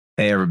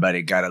Hey,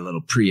 everybody, got a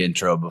little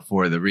pre-intro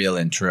before the real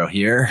intro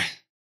here.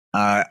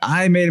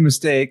 I made a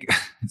mistake.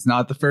 It's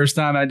not the first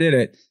time I did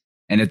it.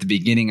 And at the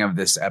beginning of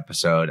this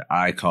episode,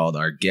 I called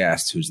our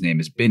guest, whose name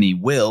is Benny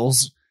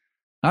Wills.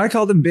 I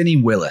called him Benny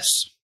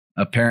Willis.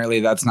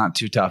 Apparently, that's not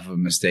too tough of a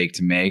mistake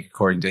to make,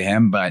 according to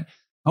him. But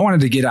I wanted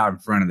to get out in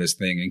front of this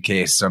thing in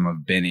case some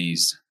of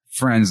Benny's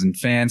friends and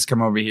fans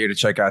come over here to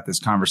check out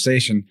this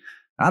conversation.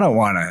 I don't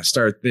want to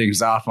start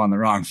things off on the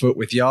wrong foot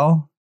with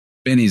y'all.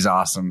 Benny's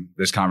awesome.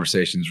 This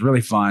conversation is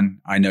really fun.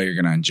 I know you're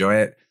going to enjoy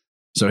it.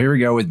 So here we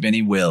go with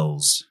Benny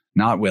Wills,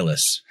 not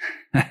Willis.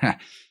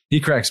 He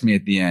corrects me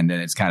at the end, and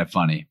it's kind of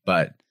funny.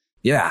 But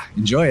yeah,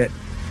 enjoy it.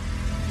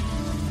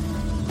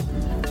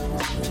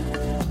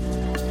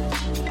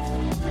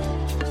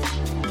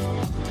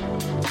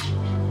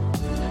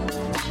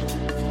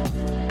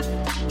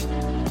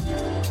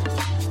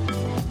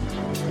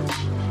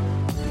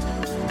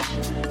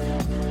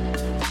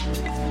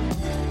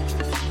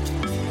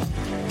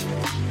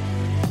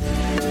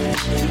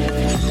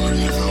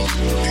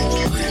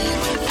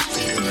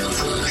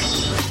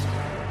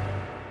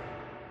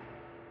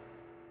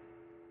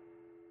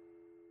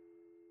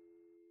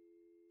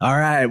 All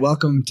right,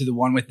 welcome to the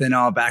One Within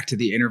All Back to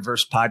the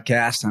Interverse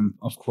podcast. I'm,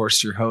 of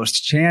course, your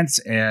host, Chance.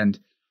 And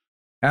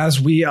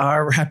as we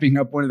are wrapping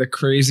up one of the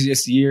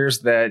craziest years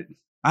that,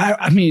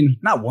 I mean,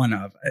 not one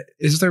of,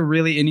 is there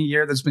really any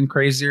year that's been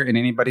crazier in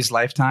anybody's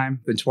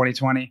lifetime than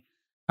 2020?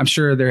 I'm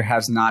sure there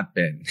has not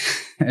been,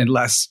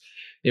 unless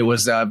it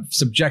was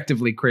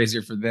subjectively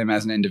crazier for them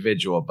as an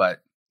individual.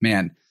 But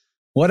man,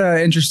 what an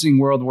interesting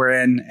world we're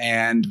in.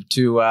 And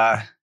to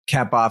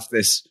cap off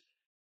this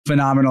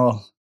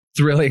phenomenal,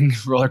 thrilling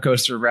roller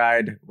coaster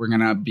ride, we're going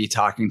to be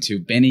talking to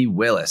Benny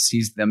Willis.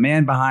 He's the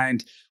man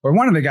behind, or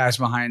one of the guys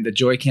behind, the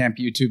Joy Camp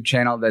YouTube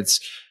channel that's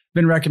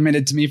been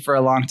recommended to me for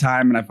a long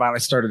time, and I finally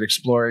started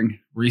exploring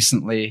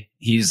recently.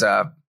 He's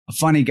a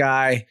funny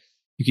guy.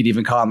 You could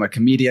even call him a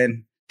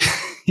comedian.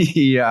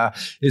 He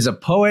is a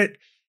poet,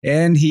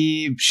 and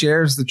he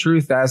shares the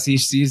truth as he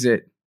sees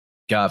it,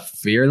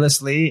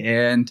 fearlessly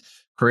and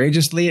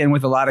courageously, and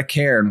with a lot of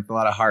care and with a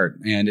lot of heart.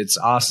 And it's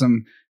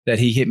awesome that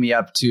he hit me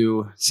up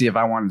to see if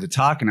I wanted to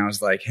talk. And I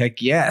was like,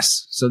 heck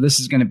yes. So this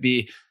is going to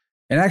be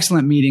an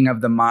excellent meeting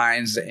of the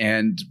minds,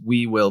 and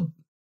we will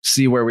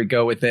see where we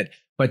go with it.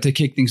 But to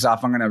kick things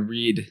off, I'm going to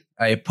read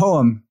a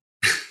poem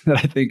that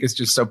I think is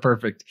just so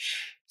perfect.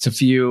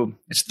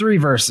 It's 3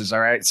 verses.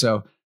 All right.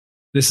 So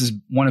this is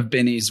one of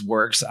Benny's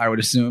works, I would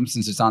assume,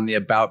 since it's on the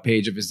About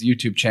page of his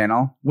YouTube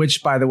channel,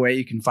 which, by the way,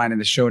 you can find in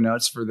the show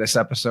notes for this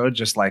episode,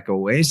 just like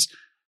always.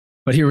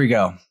 But here we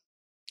go.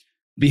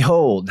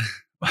 Behold.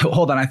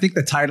 Hold on. I think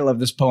the title of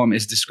this poem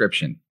is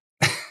Description.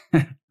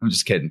 I'm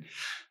just kidding.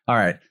 All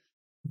right.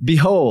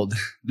 Behold,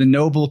 the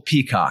noble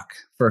peacock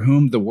for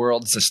whom the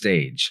world's a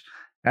stage.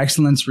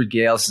 Excellence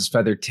regales his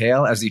feathered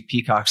tail as he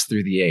peacocks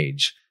through the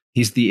age.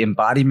 He's the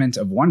embodiment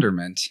of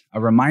wonderment, a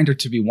reminder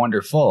to be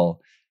wonderful.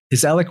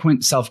 His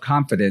eloquent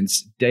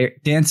self-confidence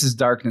dances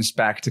darkness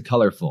back to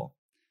colorful.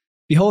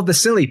 Behold the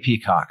silly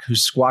peacock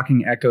whose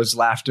squawking echoes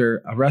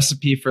laughter, a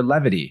recipe for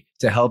levity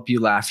to help you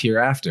laugh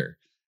hereafter.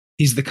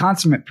 He's the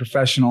consummate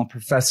professional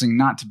professing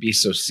not to be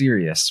so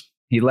serious.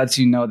 He lets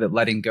you know that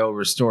letting go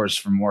restores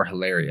for more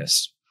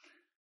hilarious.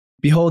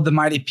 Behold the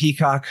mighty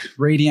peacock,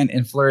 radiant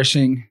and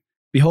flourishing.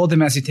 Behold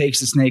him as he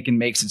takes the snake and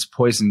makes its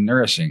poison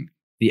nourishing.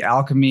 The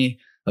alchemy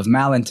of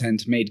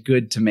malintent made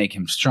good to make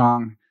him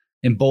strong,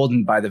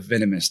 emboldened by the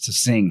venomous to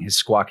sing his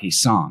squawky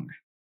song.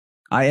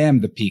 I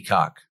am the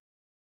peacock.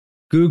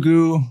 Goo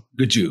goo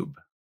gajoob.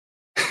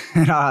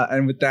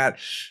 And with that,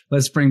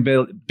 let's bring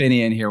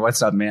Benny in here.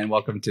 What's up, man?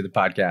 Welcome to the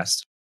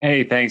podcast.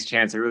 Hey, thanks,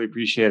 Chance. I really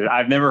appreciate it.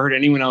 I've never heard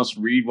anyone else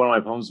read one of my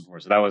poems before,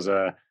 so that was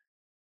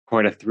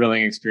quite a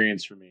thrilling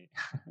experience for me.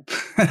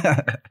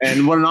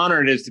 And what an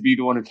honor it is to be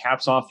the one who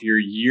caps off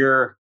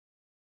your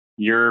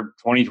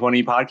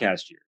 2020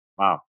 podcast year.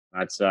 Wow,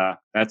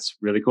 that's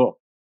really cool.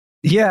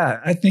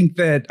 Yeah, I think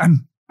that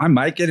I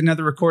might get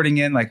another recording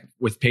in, like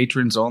with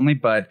patrons only,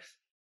 but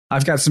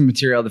I've got some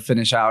material to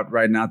finish out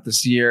right now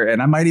this year, and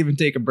I might even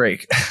take a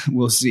break.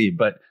 We'll see,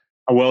 but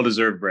a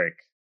well-deserved break.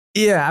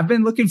 Yeah, I've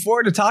been looking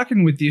forward to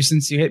talking with you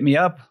since you hit me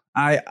up.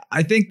 I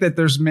think that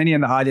there's many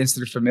in the audience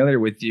that are familiar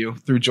with you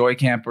through Joy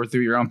Camp or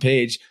through your own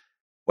page.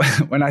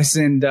 When I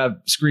send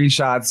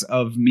screenshots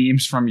of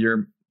memes from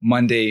your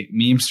Monday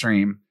meme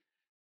stream,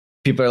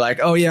 people are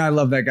like, "Oh yeah, I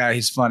love that guy.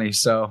 He's funny."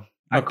 So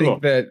I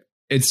think that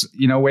it's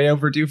way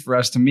overdue for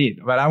us to meet.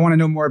 But I want to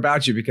know more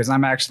about you because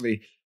I'm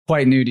actually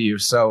quite new to you.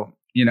 So.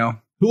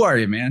 Who are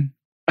you, man?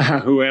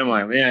 Who am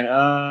I,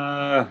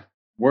 man?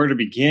 Where to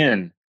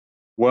begin?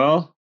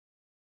 Well,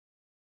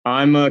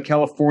 I'm a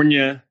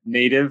California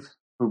native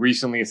who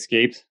recently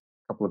escaped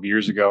a couple of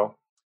years ago.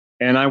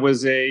 And I was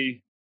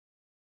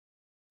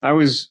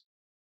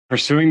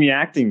pursuing the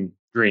acting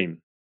dream.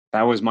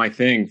 That was my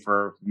thing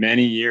for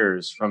many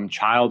years, from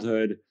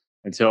childhood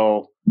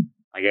until,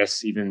 I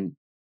guess, even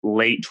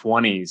late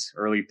 20s,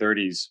 early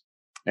 30s.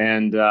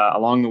 And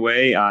along the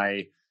way,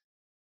 I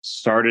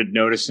started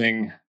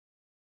noticing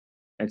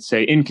let's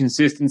say,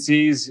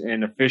 inconsistencies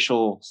in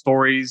official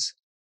stories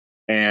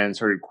and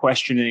started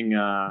questioning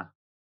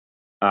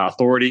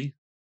authority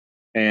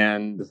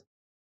and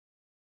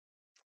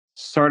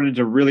started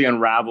to really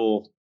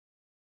unravel,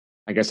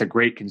 I guess, a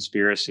great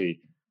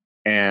conspiracy,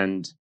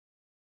 and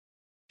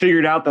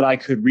figured out that I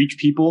could reach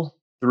people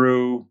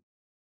through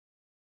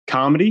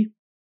comedy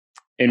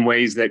in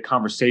ways that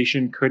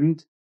conversation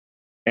couldn't,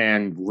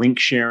 and link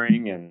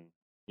sharing and,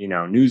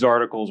 news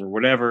articles or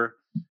whatever.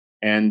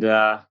 And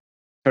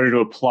started to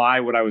apply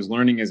what I was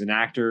learning as an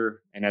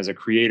actor and as a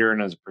creator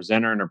and as a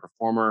presenter and a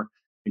performer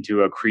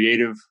into a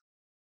creative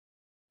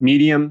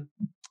medium.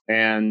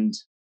 And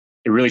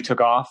it really took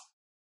off.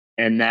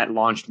 And that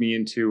launched me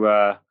into,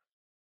 I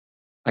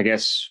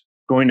guess,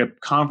 going to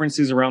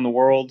conferences around the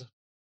world.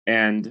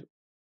 And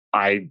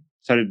I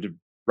started to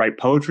write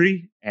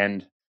poetry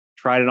and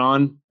tried it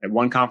on at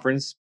one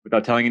conference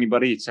without telling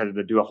anybody. Decided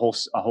to do a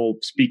whole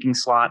speaking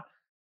slot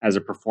as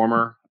a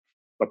performer,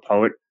 a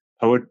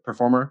poet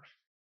performer.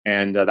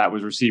 And that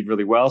was received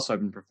really well. So I've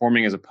been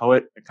performing as a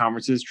poet at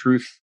conferences,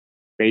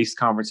 truth-based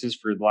conferences,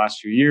 for the last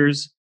few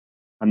years.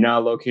 I'm now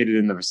located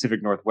in the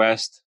Pacific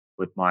Northwest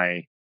with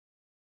my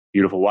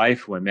beautiful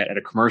wife, who I met at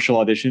a commercial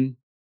audition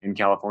in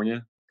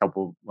California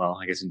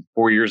I guess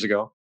 4 years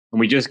ago.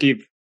 And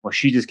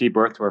she just gave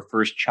birth to our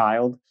first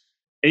child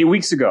 8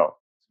 weeks ago.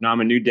 So now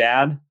I'm a new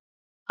dad,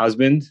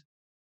 husband,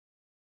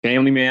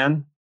 family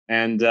man,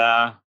 and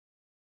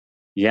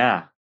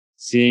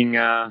seeing,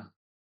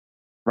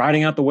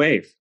 riding out the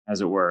wave, as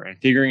it were, and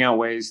figuring out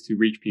ways to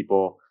reach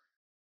people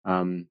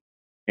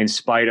in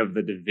spite of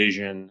the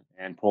division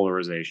and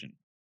polarization.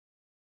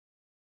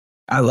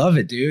 I love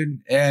it,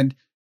 dude. And,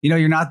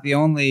 you're not the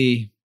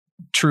only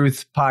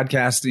truth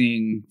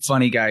podcasting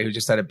funny guy who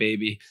just had a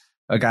baby.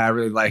 A guy I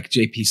really like,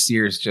 JP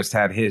Sears, just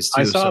had his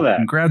too. I saw that.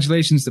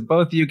 Congratulations to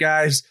both of you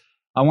guys.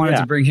 I wanted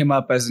to bring him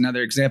up as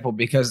another example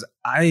because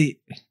I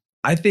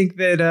think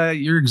that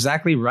you're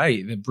exactly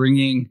right. That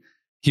bringing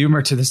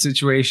humor to the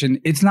situation,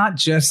 it's not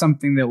just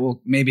something that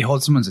will maybe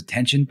hold someone's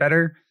attention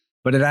better,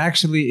 but it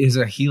actually is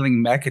a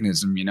healing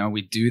mechanism.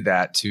 We do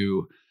that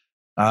to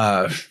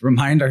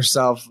remind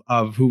ourselves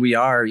of who we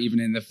are,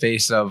 even in the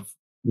face of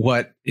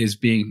what is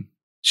being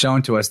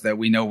shown to us that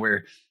we know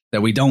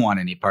that we don't want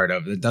any part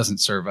of, that doesn't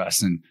serve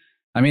us. And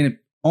I mean,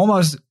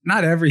 almost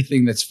not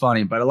everything that's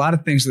funny, but a lot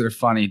of things that are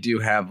funny do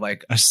have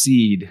like a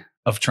seed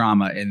of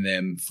trauma in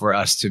them for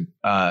us to,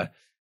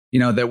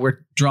 that we're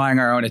drawing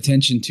our own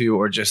attention to,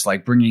 or just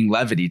like bringing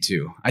levity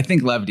to. I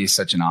think levity is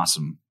such an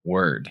awesome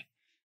word.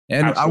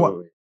 And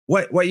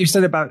what you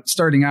said about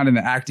starting out in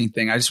the acting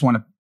thing, I just want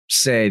to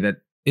say that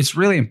it's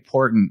really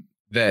important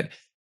that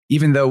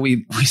even though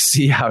we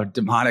see how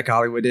demonic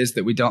Hollywood is,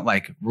 that we don't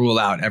like rule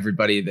out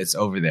everybody that's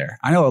over there.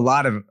 I know a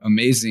lot of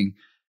amazing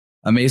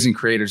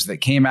creators that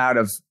came out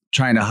of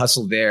trying to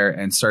hustle there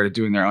and started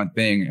doing their own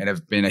thing and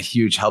have been a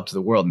huge help to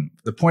the world. And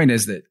the point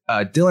is that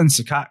Dylan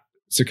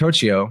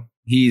Sicoccio,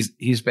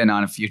 he's been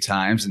on a few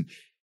times, and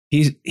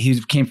he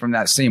came from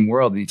that same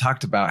world. And he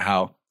talked about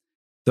how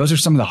those are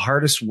some of the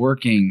hardest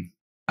working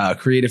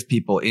creative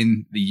people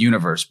in the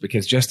universe,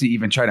 because just to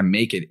even try to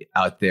make it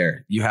out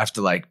there, you have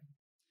to like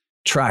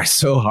try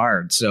so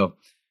hard. So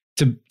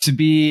to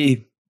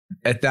be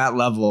at that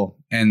level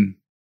and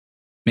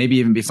maybe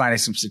even be finding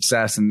some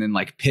success and then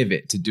like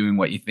pivot to doing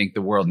what you think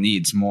the world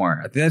needs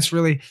more, I think it's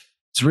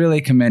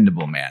really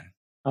commendable, man.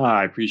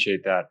 I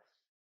appreciate that.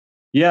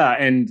 Yeah.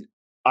 And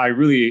I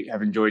really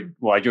have enjoyed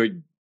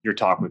your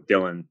talk with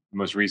Dylan, the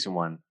most recent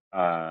one.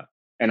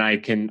 And I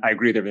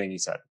agree with everything he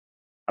said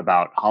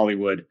about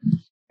Hollywood.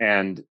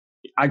 And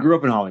I grew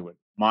up in Hollywood.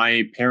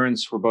 My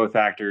parents were both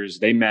actors.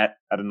 They met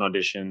at an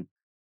audition.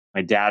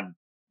 My dad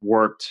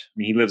worked.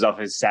 He lives off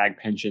his SAG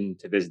pension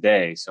to this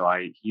day. So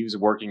he was a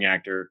working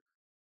actor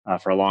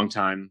for a long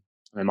time.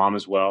 My mom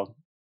as well.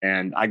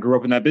 And I grew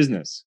up in that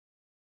business.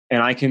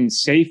 And I can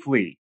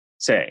safely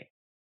say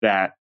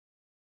that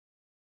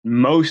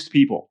most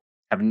people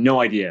have no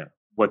idea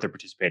what they're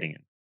participating in.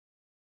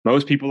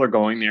 Most people are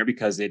going there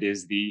because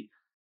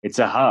it's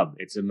a hub.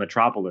 It's a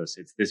metropolis.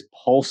 It's this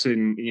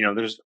pulsing,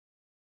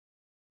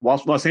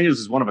 Los Angeles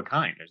is one of a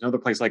kind. There's no other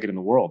place like it in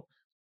the world.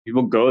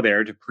 People go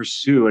there to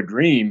pursue a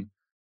dream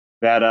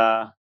that,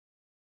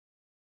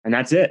 and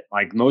that's it.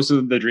 Like most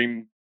of the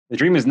dream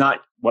is not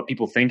what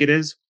people think it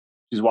is,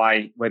 which is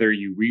why whether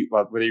you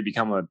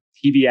become a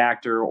TV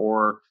actor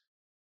or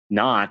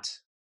not,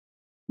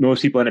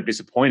 most people end up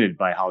disappointed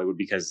by Hollywood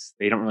because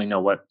they don't really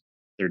know what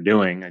they're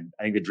doing.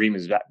 I think the dream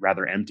is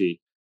rather empty,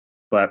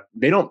 but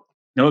they don't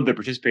know they're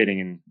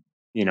participating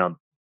in,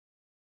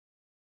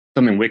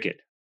 something wicked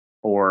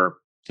or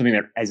something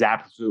that is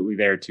absolutely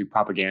there to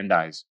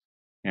propagandize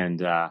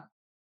and, at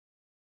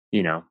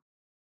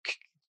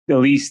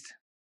least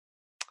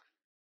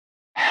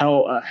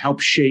help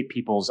shape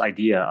people's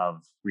idea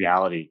of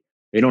reality.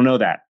 They don't know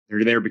that.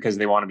 They're there because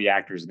they want to be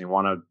actors and they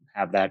want to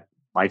have that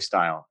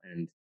lifestyle.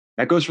 And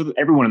that goes for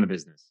everyone in the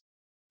business.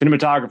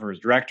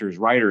 Cinematographers, directors,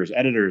 writers,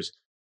 editors,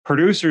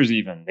 producers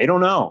even. They don't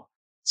know.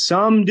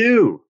 Some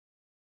do.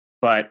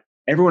 But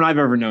everyone I've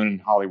ever known in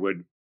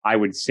Hollywood, I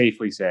would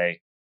safely say,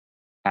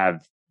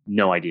 have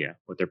no idea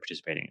what they're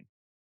participating in.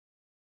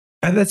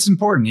 And that's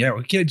important. Yeah,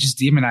 we can't just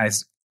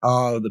demonize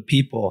all the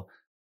people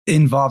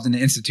involved in the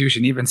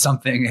institution, even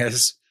something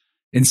as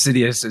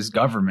insidious as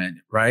government,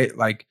 right?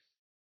 Like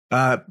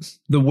the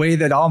way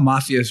that all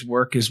mafias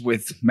work is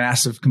with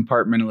massive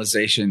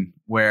compartmentalization,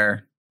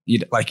 where,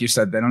 like you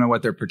said, they don't know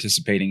what they're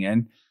participating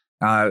in.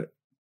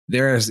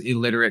 They're as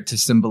illiterate to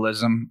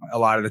symbolism a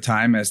lot of the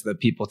time as the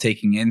people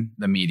taking in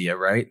the media,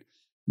 right?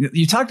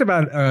 You talked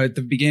about at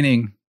the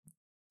beginning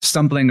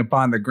stumbling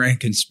upon the grand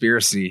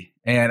conspiracy,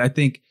 and I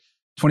think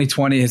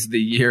 2020 is the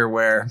year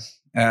where,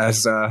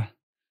 as a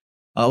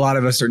lot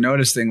of us are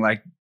noticing,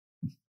 like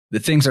the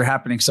things are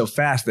happening so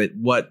fast that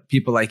what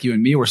people like you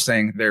and me were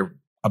saying they're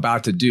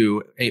about to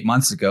do 8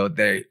 months ago,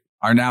 they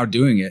are now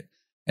doing it.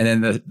 And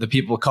then the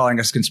people calling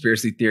us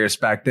conspiracy theorists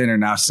back then are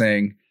now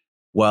saying,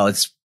 well,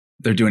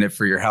 they're doing it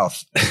for your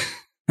health.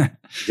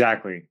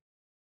 Exactly.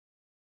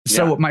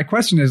 So Yeah. my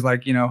question is,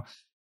 like,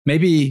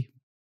 maybe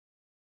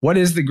what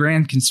is the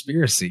grand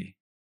conspiracy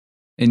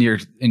in your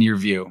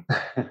view?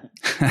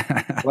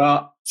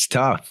 Well, it's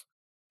tough.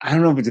 I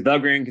don't know if it's the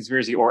grand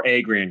conspiracy or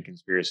a grand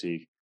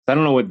conspiracy. I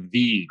don't know what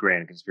the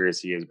grand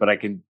conspiracy is, but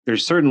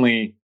there's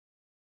certainly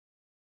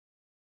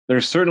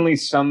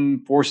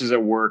some forces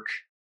at work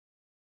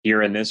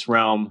here in this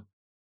realm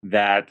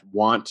that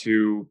want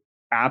to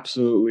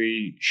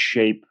absolutely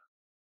shape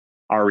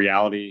our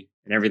reality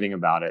and everything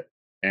about it.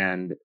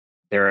 And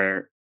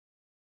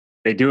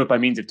they do it by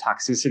means of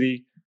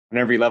toxicity on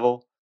every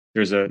level.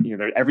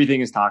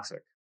 Everything is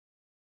toxic,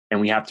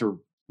 and we have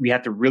to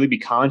really be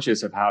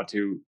conscious of how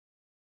to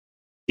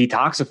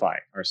detoxify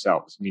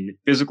ourselves. I mean,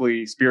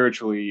 physically,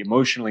 spiritually,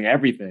 emotionally,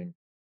 everything.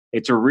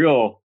 It is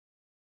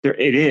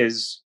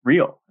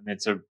real, and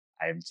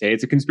I would say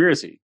it's a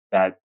conspiracy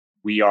that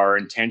we are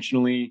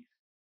intentionally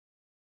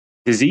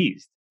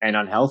diseased and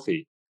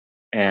unhealthy,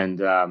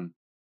 and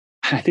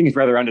I think it's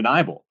rather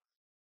undeniable.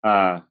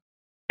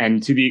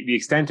 And to the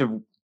extent of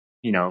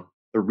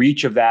the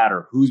reach of that,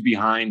 or who's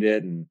behind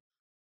it, and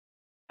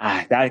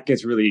that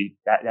gets really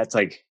that's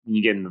like when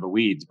you get into the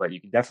weeds. But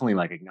you can definitely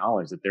like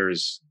acknowledge that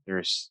there's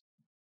I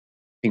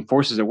think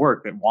forces at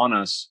work that want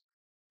us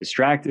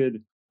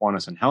distracted, want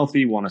us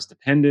unhealthy, want us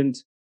dependent,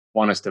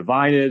 want us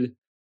divided,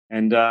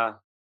 and I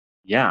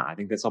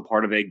think that's all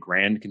part of a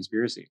grand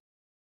conspiracy.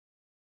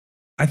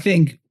 I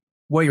think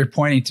what you're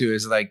pointing to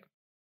is like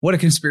what a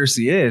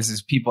conspiracy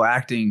is people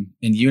acting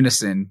in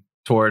unison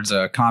towards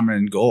a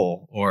common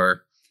goal,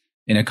 or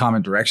in a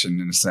common direction,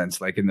 in a sense,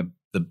 like in the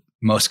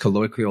most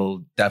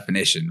colloquial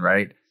definition,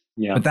 right?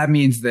 Yeah. But that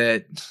means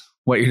that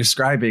what you're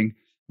describing,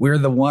 we're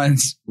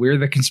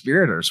the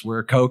conspirators.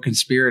 We're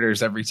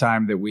co-conspirators every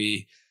time that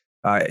we,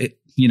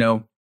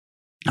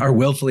 are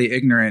willfully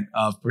ignorant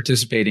of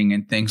participating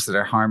in things that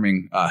are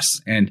harming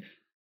us. And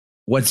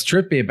what's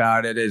trippy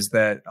about it is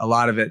that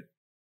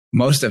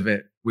most of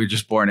it, we're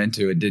just born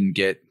into and didn't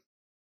get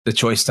the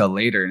choice till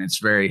later. And it's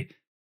very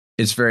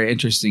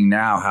interesting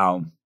now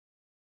how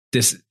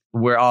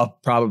we're all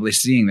probably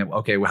seeing that,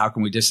 okay, well, how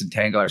can we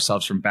disentangle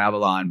ourselves from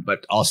Babylon,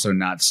 but also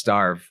not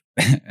starve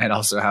and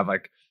also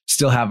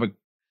still have a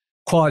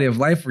quality of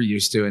life we're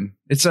used to? And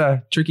it's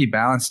a tricky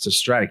balance to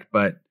strike.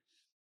 But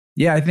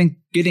yeah, I think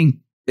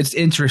it's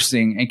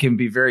interesting and can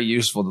be very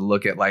useful to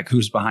look at like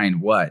who's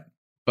behind what.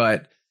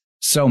 But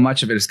so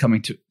much of it is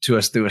coming to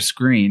us through a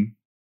screen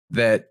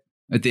that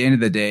at the end of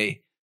the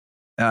day,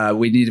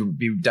 we need to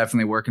be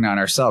definitely working on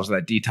ourselves,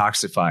 that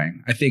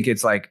detoxifying. I think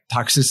it's like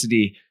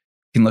toxicity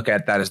can look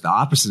at that as the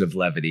opposite of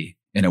levity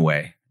in a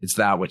way. It's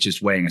that which is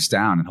weighing us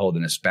down and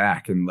holding us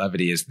back. And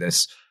levity is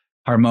this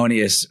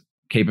harmonious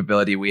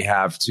capability we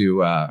have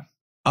to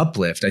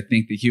uplift. I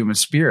think the human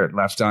spirit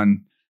left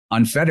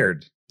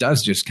unfettered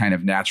does just kind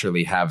of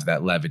naturally have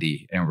that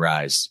levity and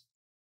rise.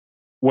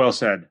 Well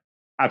said.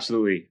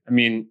 Absolutely. I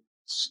mean,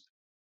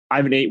 I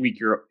have an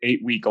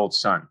 8-week-old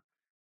son,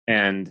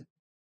 and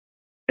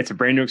it's a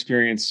brand new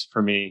experience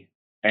for me.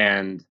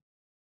 And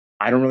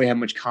I don't really have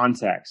much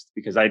context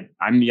because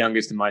I'm the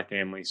youngest in my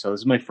family. So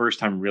this is my first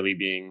time really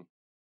being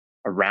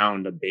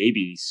around a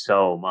baby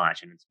so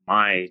much, and it's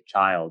my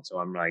child. So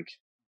I'm like,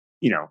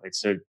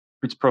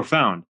 it's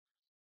profound.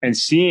 And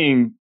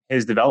seeing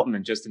his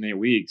development just in 8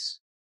 weeks,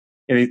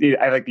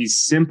 I like these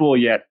simple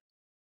yet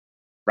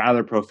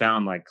rather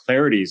profound like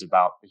clarities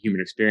about the human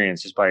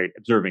experience just by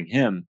observing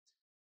him.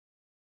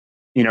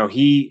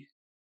 He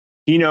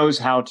knows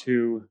how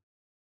to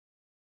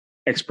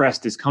express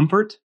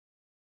discomfort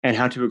and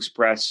how to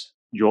express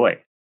joy.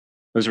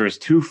 Those are his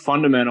two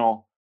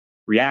fundamental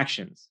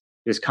reactions.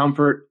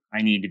 Discomfort,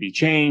 I need to be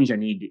changed, I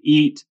need to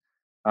eat,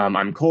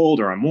 I'm cold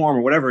or I'm warm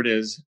or whatever it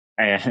is.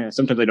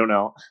 Sometimes I don't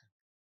know.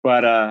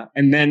 But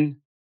and then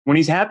when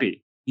he's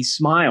happy, he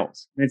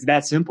smiles. And it's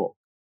that simple.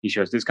 He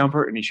shows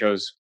discomfort and he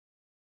shows,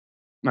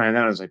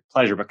 that was like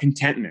pleasure, but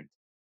contentment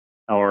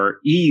or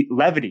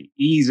levity,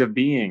 ease of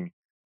being.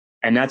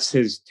 And that's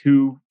his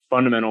two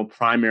fundamental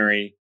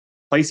primary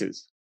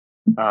places.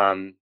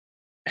 And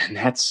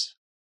that's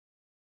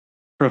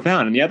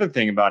profound. And the other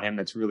thing about him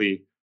that's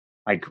really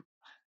like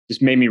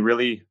just made me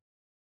really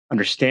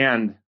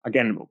understand,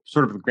 again,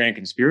 sort of the grand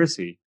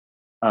conspiracy,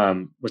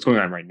 what's going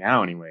on right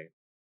now anyway,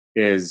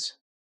 is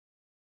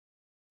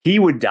he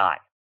would die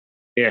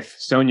if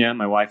Sonia,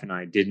 my wife, and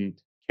I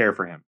didn't care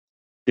for him.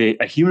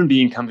 A human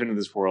being comes into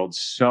this world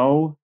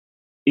so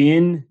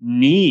in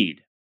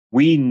need.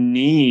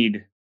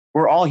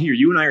 We're all here.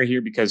 You and I are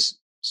here because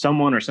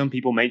someone or some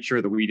people made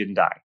sure that we didn't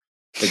die,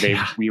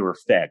 that we were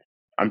fed.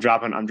 I'm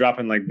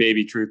dropping like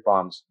baby truth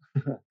bombs.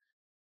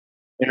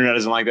 Internet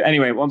isn't like that.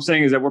 Anyway, what I'm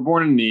saying is that we're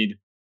born in need.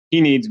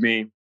 He needs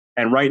me.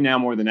 And right now,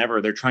 more than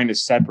ever, they're trying to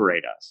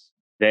separate us.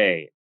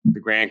 The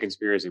grand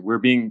conspiracy. We're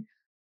being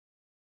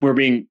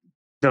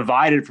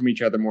divided from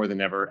each other more than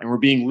ever. And we're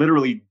being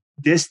literally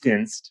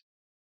distanced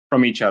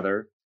from each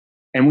other.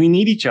 And we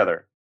need each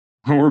other.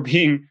 We're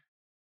being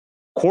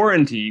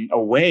quarantined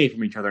away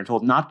from each other and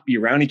told not to be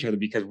around each other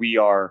because we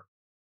are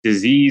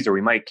diseased, or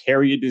we might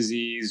carry a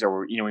disease,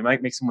 or we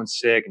might make someone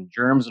sick, and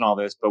germs and all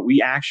this. But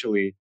we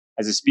actually,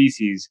 as a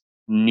species,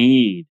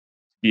 need to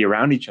be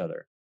around each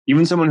other.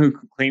 Even someone who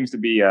claims to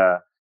be a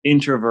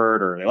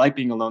introvert or they like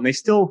being alone, they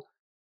still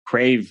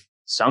crave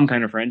some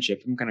kind of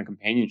friendship, some kind of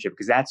companionship,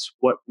 because that's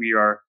what we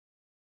are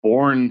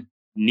born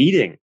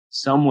needing.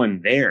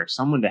 Someone there,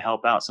 someone to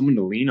help out, someone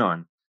to lean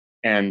on.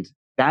 And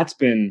that's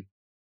been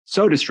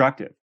so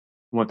destructive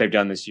from what they've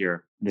done this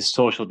year. This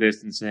social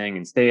distancing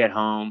and stay at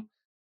home,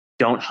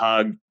 don't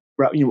hug,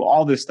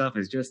 all this stuff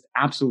is just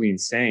absolutely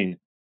insane.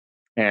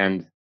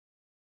 And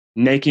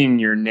making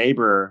your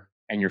neighbor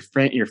and your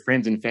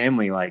friends and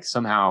family like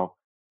somehow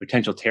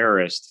potential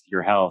terrorists to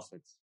your health.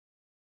 It's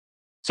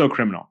so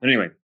criminal. But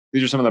anyway,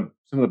 these are some of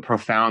the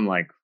profound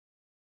like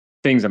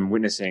things I'm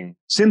witnessing.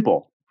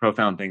 Simple,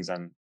 profound things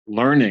I'm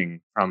learning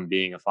from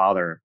being a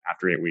father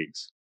after 8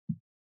 weeks.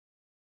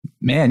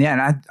 Man,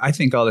 yeah, and I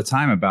think all the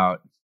time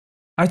about.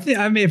 I think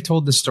I may have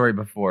told this story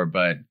before,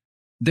 but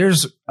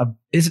there's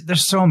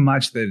so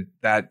much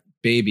that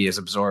baby is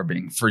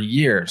absorbing for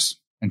years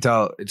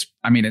until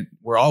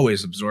we're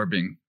always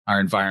absorbing our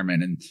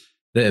environment and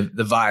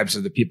the vibes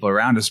of the people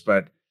around us.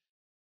 But,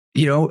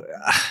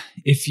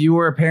 if you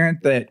were a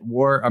parent that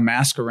wore a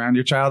mask around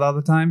your child all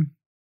the time,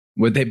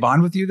 would they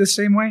bond with you the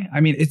same way?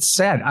 I mean, it's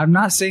sad. I'm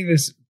not saying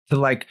this to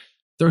like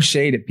throw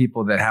shade at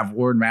people that have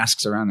worn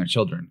masks around their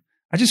children.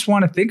 I just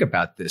want to think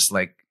about this.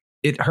 Like,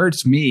 it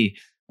hurts me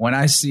when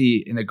I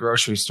see in the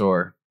grocery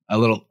store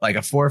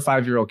a 4 or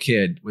 5 year old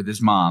kid with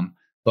his mom,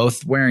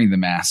 both wearing the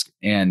mask,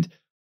 and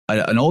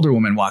an older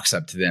woman walks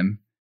up to them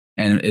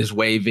and is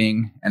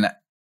waving,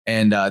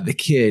 and the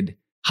kid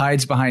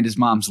hides behind his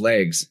mom's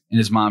legs, and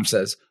his mom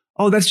says,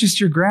 "Oh, that's just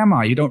your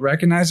grandma. You don't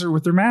recognize her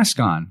with her mask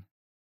on."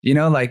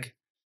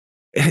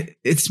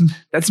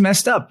 That's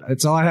messed up.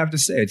 That's all I have to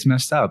say. It's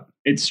messed up.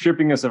 It's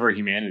stripping us of our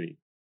humanity.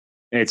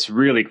 It's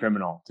really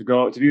criminal to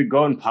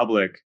go in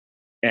public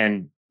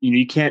and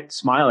you can't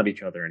smile at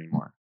each other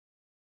anymore.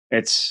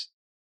 That's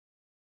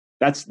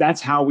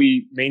how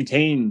we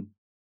maintain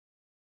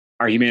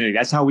our humanity.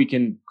 That's how we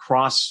can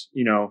cross,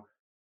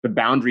 the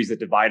boundaries that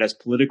divide us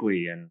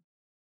politically and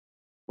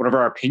whatever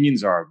our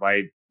opinions are,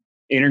 by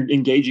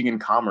engaging in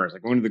commerce,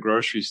 like going to the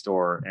grocery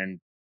store and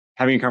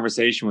having a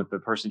conversation with the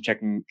person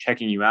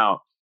checking you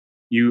out.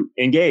 You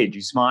engage,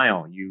 you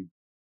smile, you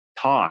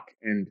talk,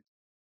 and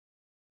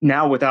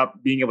now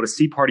without being able to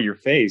see part of your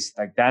face,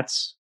 like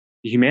that's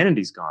the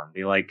humanity's gone.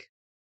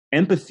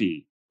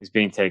 Empathy is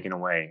being taken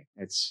away.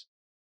 It's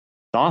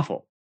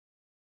awful.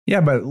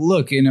 Yeah, but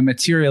look, in a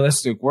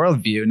materialistic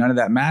worldview, none of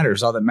that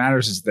matters. All that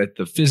matters is that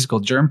the physical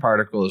germ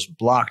particle is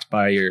blocked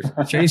by your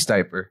face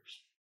diaper.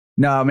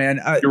 No, man,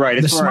 you're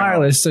right. The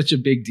smile is such a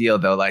big deal,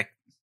 though. Like,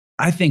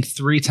 I think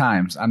 3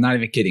 times, I'm not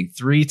even kidding,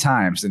 3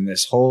 times in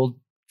this whole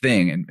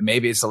thing, and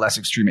maybe it's a less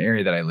extreme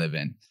area that I live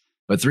in,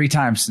 but 3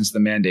 times since the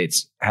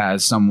mandates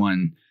has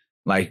someone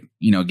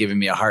giving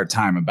me a hard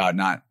time about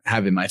not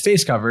having my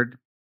face covered.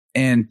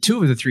 And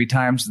 2 of the 3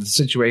 times the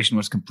situation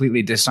was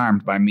completely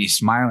disarmed by me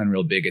smiling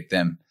real big at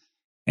them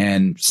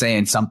and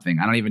saying something.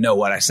 I don't even know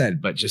what I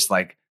said, but just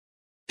like,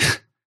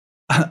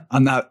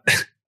 I'm not,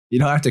 you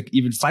don't have to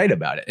even fight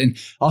about it. And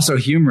also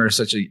humor is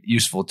such a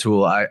useful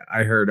tool. I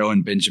heard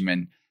Owen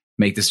Benjamin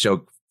make this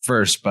joke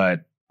first,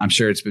 but I'm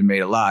sure it's been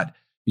made a lot.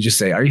 You just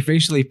say, "Are you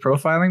facially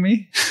profiling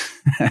me?"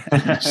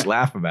 Just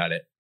laugh about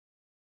it.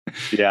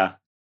 Yeah.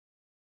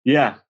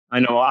 Yeah, I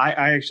know.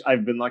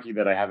 I've been lucky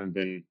that I haven't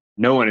been.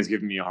 No one has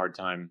given me a hard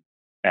time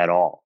at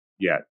all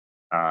yet.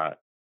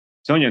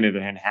 Sonia, on the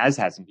other hand, has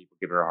had some people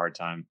give her a hard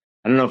time.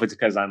 I don't know if it's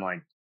because I'm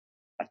like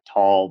a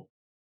tall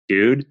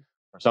dude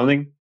or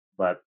something,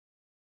 but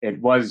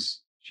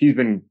she's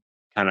been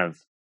kind of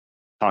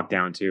talked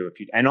down too.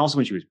 And also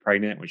when she was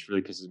pregnant, which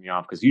really pisses me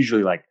off, because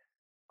usually like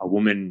a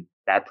woman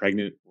that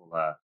pregnant will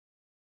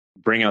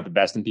bring out the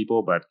best in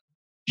people, but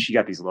she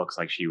got these looks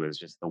like she was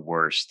just the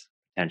worst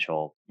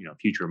potential,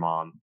 future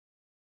mom.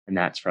 And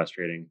that's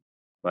frustrating.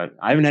 But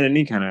I haven't had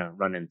any kind of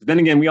run-in. But then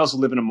again, we also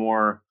live in a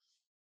more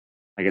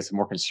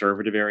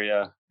conservative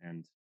area.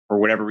 And for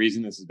whatever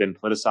reason, this has been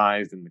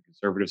politicized, and the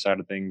conservative side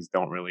of things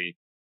don't really,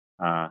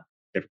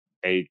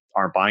 they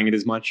aren't buying it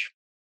as much.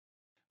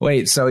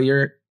 Wait, so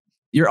you're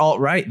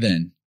alt-right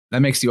then? that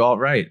makes you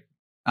alt-right.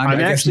 I'm I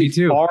guess actually me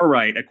too. far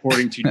right,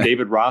 according to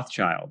David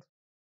Rothschild.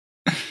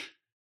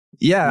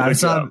 Yeah,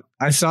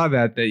 I saw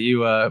that you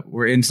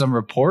were in some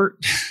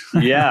report.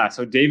 Yeah,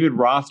 so David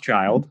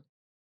Rothschild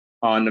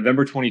on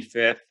November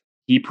 25th,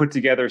 he put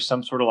together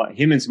some sort of like,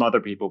 him and some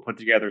other people put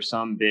together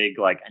some big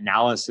like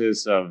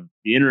analysis of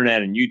the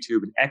internet and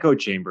YouTube and echo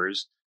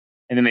chambers,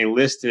 and then they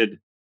listed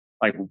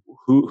like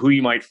who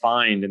you might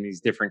find in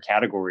these different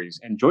categories.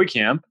 And Joy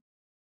Camp,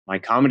 my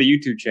comedy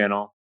YouTube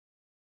channel,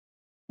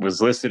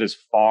 was listed as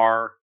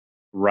far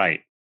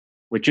right,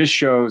 which just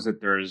shows that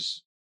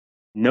this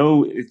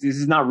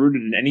is not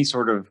rooted in any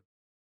sort of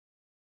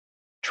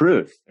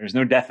truth. There's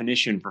no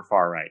definition for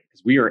far right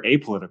because we are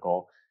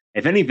apolitical.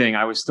 If anything,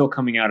 I was still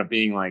coming out of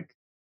being like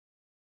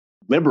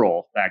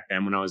liberal back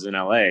then when I was in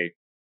LA,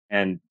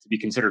 and to be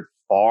considered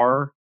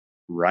far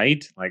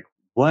right, like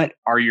what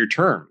are your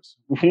terms?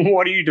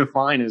 What do you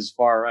define as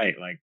far right?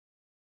 Like,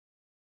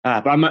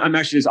 but I'm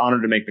actually just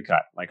honored to make the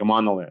cut. Like I'm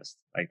on the list.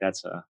 Like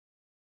that's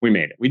we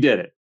made it. We did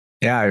it.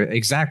 Yeah,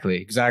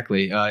 exactly.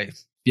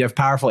 If you have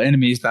powerful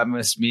enemies, that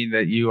must mean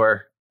that you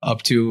are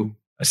up to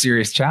a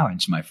serious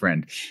challenge, my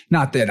friend.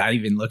 Not that I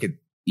even look at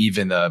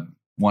even the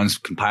ones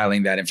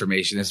compiling that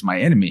information as my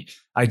enemy.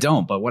 I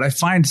don't. But what I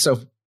find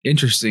so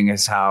interesting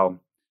is how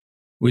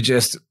we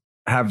just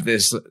have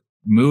this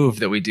move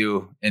that we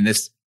do in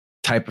this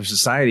type of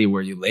society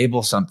where you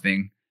label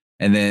something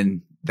and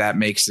then that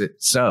makes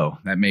it so.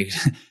 That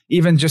makes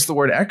even just the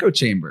word echo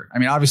chamber. I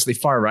mean, obviously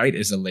far right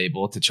is a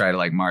label to try to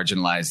like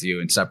marginalize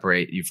you and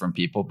separate you from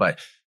people, but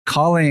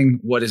calling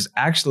what is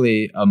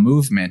actually a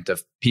movement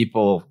of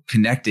people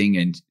connecting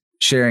and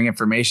sharing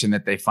information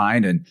that they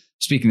find and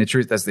speaking the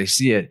truth as they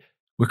see it,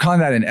 we're calling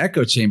that an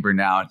echo chamber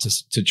now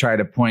to try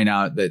to point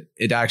out that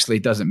it actually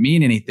doesn't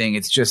mean anything.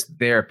 It's just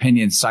their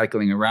opinions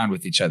cycling around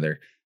with each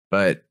other.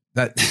 But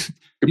that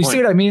you see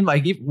what I mean?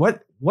 Like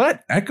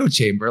what echo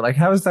chamber? Like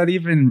how is that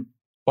even?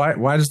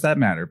 Why does that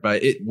matter?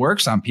 But it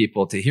works on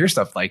people to hear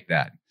stuff like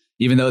that,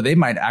 even though they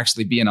might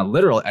actually be in a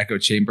literal echo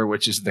chamber,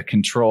 which is the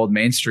controlled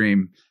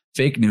mainstream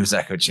fake news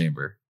echo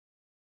chamber.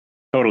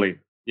 Totally.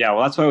 Yeah.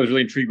 Well, that's why I was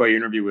really intrigued by your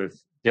interview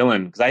with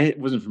Dylan, because I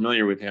wasn't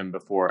familiar with him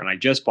before. And I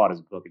just bought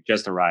his book. It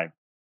just arrived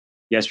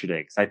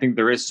yesterday. Because I think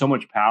there is so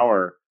much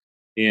power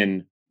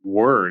in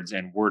words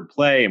and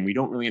wordplay. And we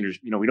don't really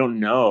understand, we don't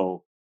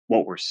know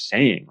what we're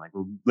saying. Like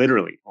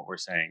literally what we're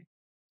saying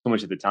so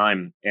much of the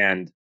time.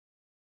 And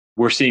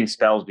we're seeing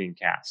spells being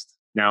cast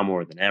now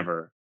more than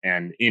ever.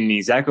 And in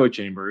these echo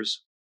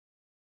chambers,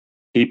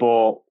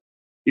 people,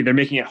 they're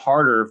making it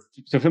harder.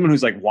 So someone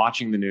who's like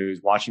watching the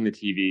news, watching the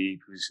TV,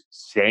 who's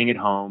staying at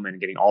home and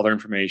getting all their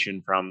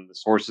information from the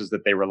sources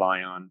that they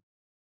rely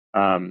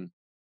on.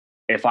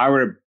 If I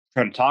were to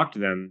try to talk to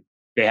them,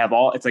 they have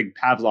it's like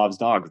Pavlov's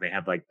dogs. They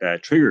have like the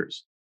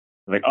triggers.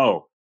 They're like,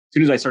 oh, as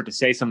soon as I start to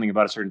say something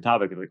about a certain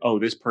topic, they're like, oh,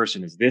 this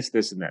person is this,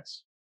 this, and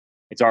this.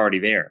 It's already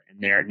there.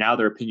 And now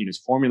their opinion is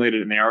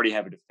formulated and they already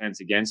have a defense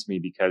against me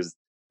because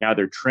now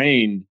they're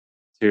trained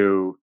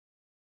to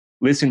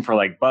listen for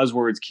like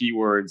buzzwords,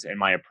 keywords, and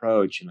my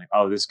approach. And like,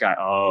 oh, this guy,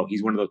 oh,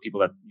 he's one of those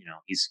people that,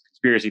 he's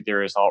conspiracy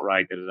theorist,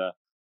 alt-right,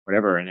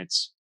 whatever. And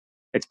it's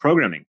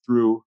programming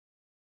through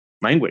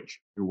language,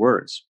 through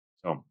words.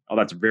 So,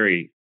 that's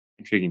very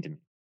intriguing to me.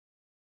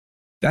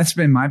 That's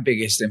been my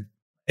biggest,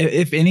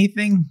 if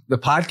anything, the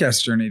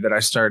podcast journey that I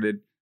started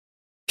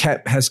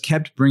has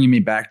kept bringing me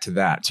back to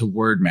that, to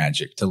word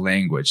magic, to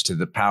language, to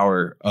the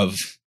power of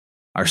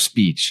our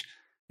speech.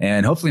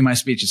 And hopefully my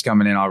speech is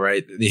coming in all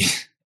right. The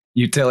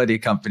utility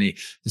company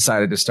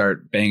decided to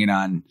start banging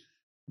on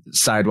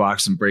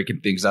sidewalks and breaking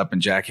things up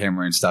and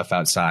jackhammering stuff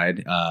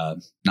outside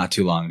not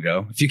too long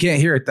ago. If you can't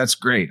hear it, that's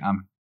great.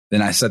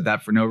 Then I said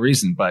that for no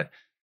reason, but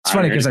it's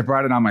funny because I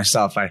brought it on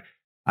myself.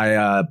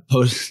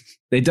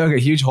 They dug a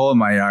huge hole in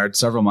my yard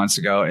several months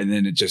ago and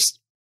then it just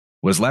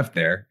was left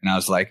there. And I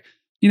was like,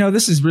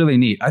 this is really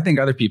neat. I think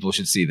other people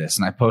should see this.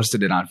 And I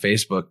posted it on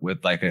Facebook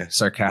with like a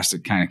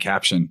sarcastic kind of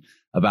caption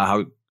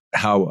about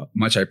how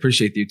much I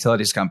appreciate the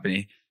utilities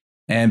company.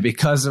 And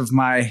because of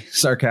my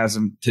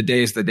sarcasm,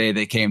 today's the day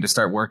they came to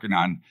start working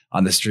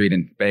on the street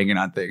and banging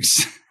on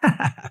things.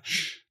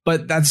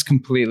 But that's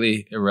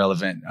completely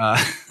irrelevant.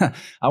 I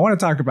want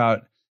to talk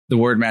about the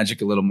word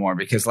magic a little more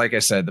because, like I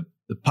said,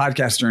 the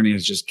podcast journey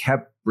has just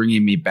kept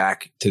bringing me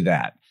back to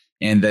that,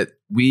 and that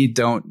we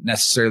don't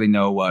necessarily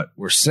know what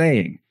we're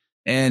saying.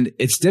 And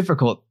it's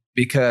difficult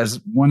because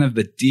one of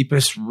the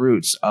deepest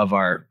roots of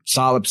our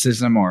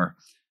solipsism or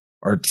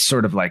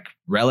sort of like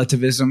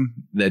relativism,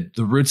 the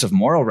roots of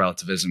moral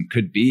relativism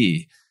could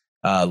be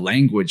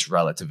language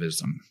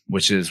relativism,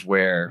 which is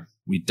where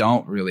we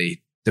don't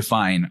really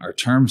define our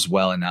terms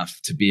well enough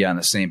to be on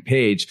the same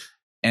page.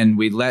 And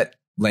we let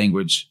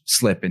language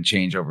slip and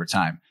change over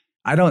time.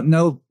 I don't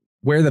know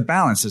where the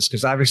balance is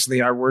because obviously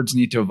our words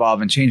need to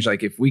evolve and change.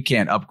 Like if we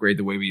can't upgrade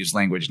the way we use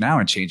language now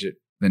and change it,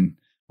 then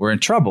we're in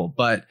trouble.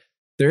 But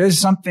there is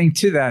something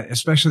to that,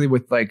 especially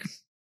with like,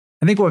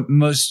 I think what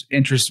most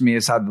interests me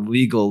is how the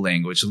legal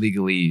language,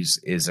 legalese,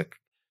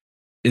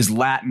 is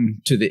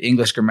Latin to the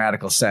English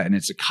grammatical set, and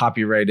it's a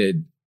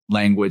copyrighted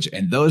language.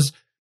 And those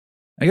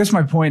I guess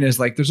my point is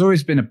like, there's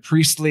always been a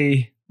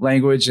priestly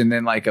language and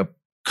then like a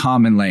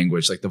common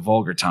language, like the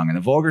vulgar tongue. And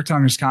the vulgar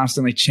tongue is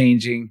constantly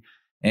changing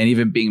and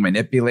even being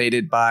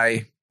manipulated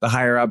by the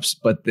higher ups.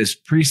 But this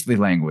priestly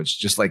language,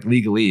 just like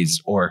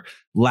legalese or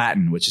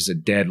Latin, which is a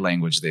dead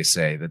language, they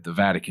say that the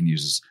Vatican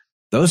uses,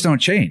 those don't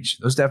change.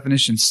 Those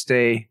definitions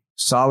stay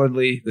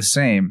solidly the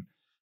same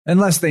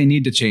unless they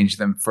need to change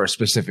them for a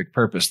specific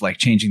purpose, like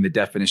changing the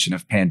definition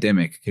of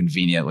pandemic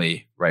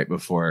conveniently right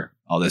before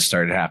all this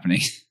started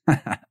happening.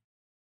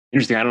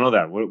 Interesting. I don't know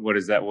that. What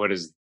is that? What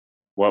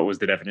was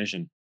the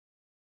definition?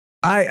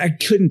 I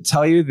couldn't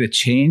tell you the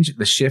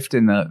shift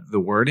in the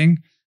wording,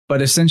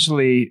 but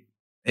essentially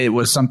it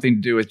was something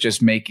to do with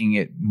just making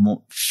it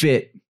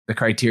fit the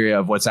criteria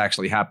of what's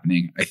actually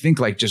happening. I think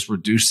like just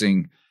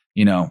reducing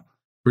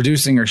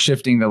or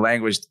shifting the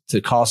language to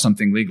call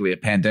something legally a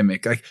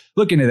pandemic. Like,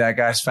 look into that,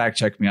 guys. Fact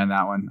check me on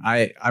that one.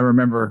 I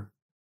remember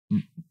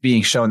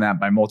being shown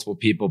that by multiple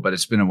people, but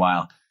it's been a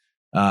while.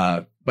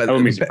 But I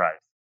wouldn't be surprised.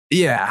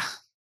 Yeah.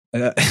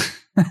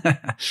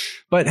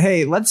 But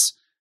hey, let's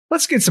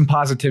get some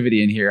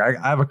positivity in here.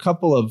 I have a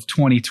couple of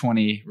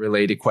 2020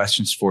 related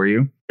questions for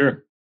you.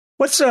 Sure.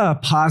 What's a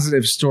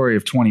positive story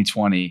of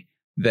 2020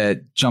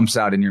 that jumps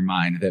out in your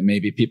mind that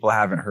maybe people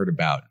haven't heard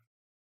about?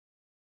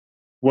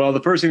 Well,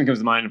 the first thing that comes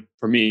to mind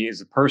for me is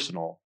a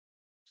personal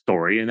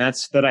story, and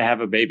that's that I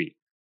have a baby.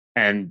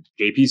 And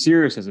JP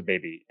Sears has a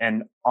baby.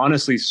 And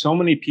honestly, so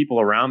many people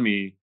around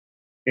me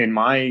in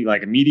my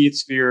like immediate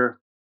sphere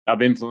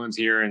of influence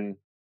here in,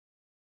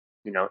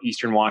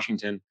 Eastern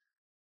Washington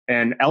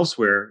and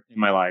elsewhere in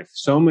my life,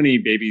 so many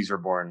babies are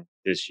born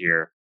this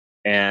year.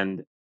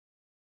 And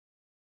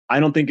I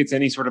don't think it's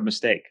any sort of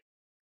mistake.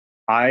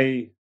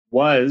 Sonia's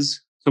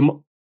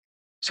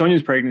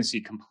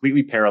pregnancy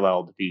completely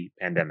paralleled the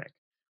pandemic.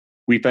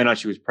 We found out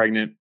she was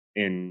pregnant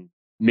in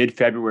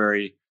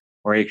mid-February,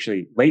 or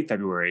actually late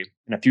February,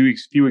 and a few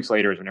weeks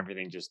later is when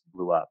everything just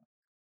blew up.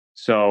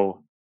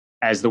 So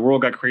as the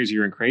world got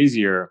crazier and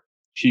crazier,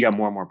 she got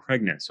more and more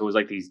pregnant. So it was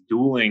like these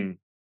dueling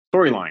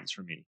storylines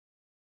for me.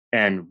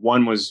 And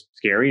one was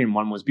scary and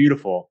one was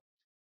beautiful.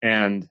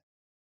 And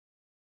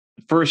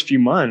the first few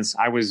months,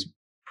 I was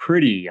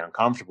pretty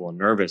uncomfortable and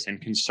nervous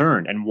and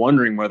concerned and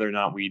wondering whether or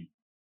not we'd,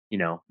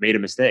 made a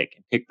mistake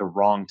and picked the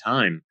wrong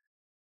time.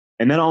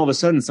 And then all of a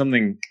sudden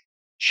something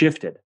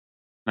shifted.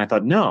 And I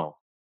thought, no,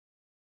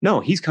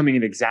 he's coming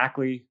at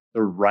exactly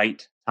the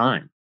right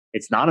time.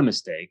 It's not a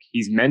mistake.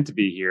 He's meant to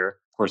be here.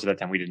 Of course, at that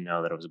time, we didn't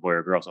know that it was a boy or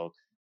a girl. So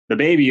the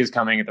baby is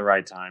coming at the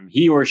right time.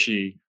 He or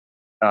she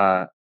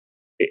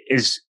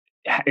is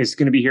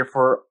going to be here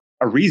for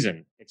a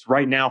reason. It's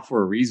right now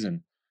for a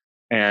reason.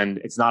 And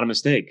it's not a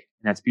mistake.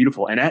 And that's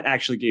beautiful. And that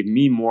actually gave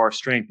me more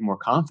strength and more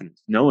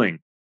confidence, knowing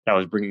that I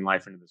was bringing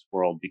life into this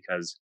world,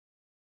 because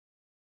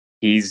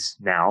he's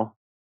now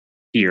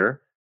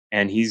here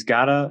and he's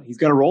got a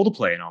role to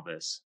play in all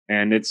this.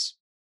 And it's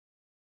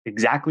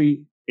going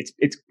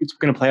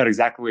to play out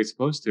exactly the way it's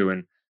supposed to.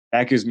 And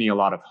that gives me a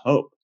lot of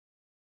hope.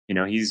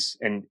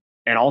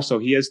 And also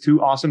he has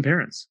two awesome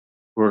parents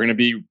who are going to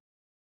be,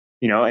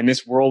 in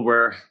this world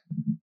where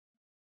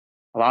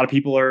a lot of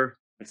people are,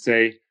 let's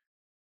say,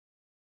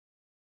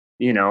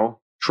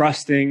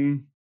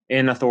 trusting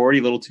in authority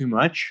a little too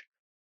much.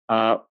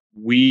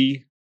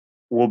 We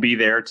will be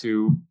there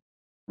to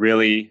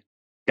really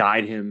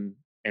guide him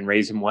and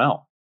raise him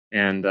well.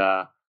 And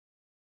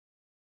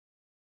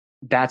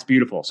that's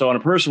beautiful. So on a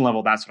personal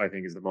level, that's what I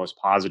think is the most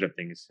positive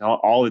thing, is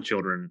all the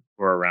children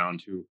who are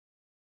around and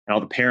all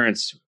the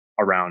parents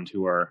around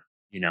who are,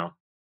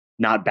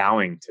 not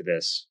bowing to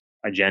this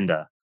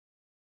agenda.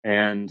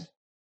 And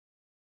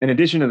in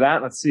addition to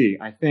that, let's see,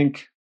 I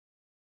think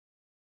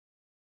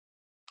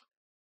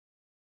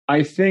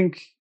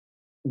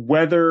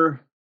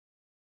whether,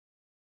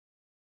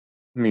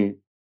 let me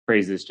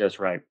phrase this just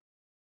right.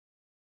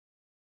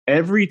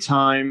 Every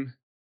time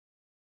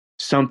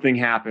something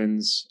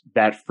happens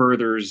that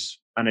furthers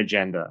an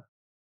agenda,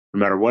 no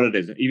matter what it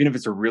is, even if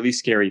it's a really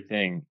scary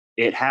thing,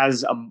 it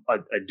has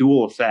a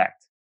dual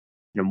effect.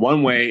 In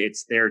one way,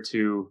 it's there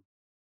to,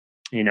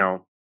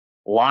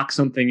 lock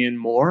something in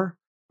more,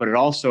 but it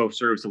also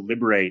serves to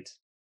liberate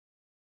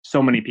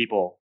so many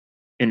people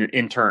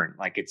in turn.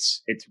 Like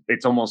it's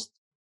almost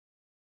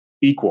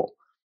equal,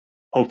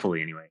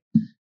 hopefully anyway.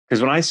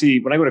 Because when I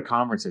go to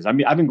conferences, I've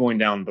been going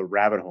down the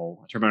rabbit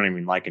hole, a term I don't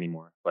even like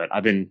anymore, but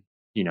I've been,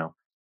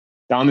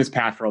 down this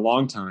path for a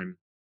long time.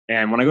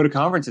 And when I go to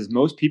conferences,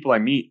 most people I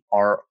meet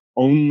are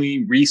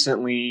only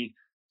recently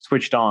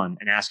switched on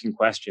and asking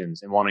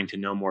questions and wanting to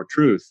know more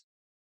truth.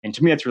 And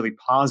to me, that's really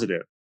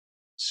positive.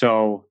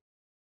 So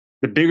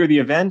the bigger the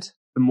event,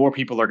 the more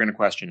people are going to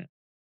question it.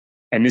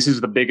 And this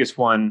is the biggest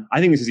one. I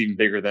think this is even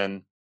bigger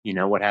than,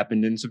 what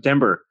happened in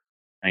September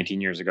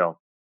 19 years ago.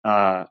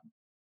 And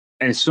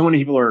so many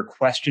people are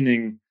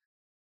questioning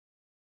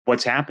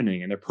what's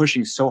happening, and they're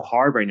pushing so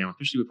hard right now,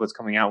 especially with what's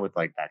coming out with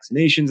like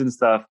vaccinations and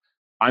stuff.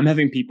 I'm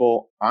having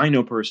people I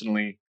know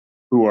personally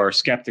who are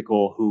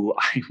skeptical, who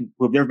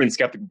have never been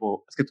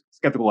skeptical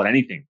at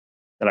anything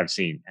that I've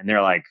seen. And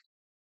they're like,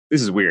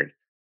 this is weird.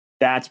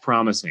 that's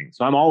promising.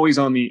 So I'm always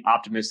on the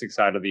optimistic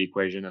side of the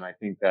equation. And I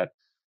think that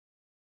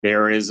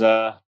there is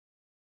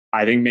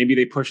I think maybe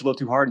they pushed a little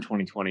too hard in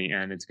 2020,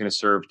 and it's going to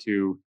serve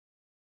to,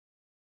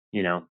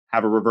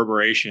 have a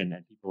reverberation,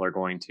 and people are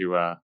going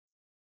to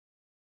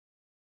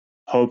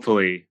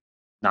hopefully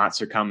not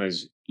succumb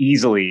as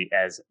easily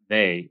as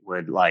they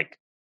would like.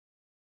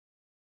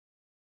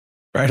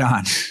 Right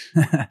on.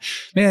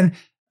 Man,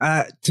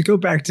 to go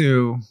back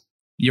to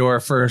your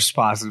first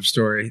positive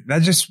story,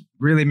 that just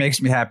really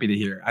makes me happy to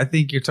hear. I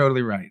think you're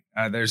totally right.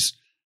 There's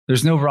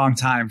no wrong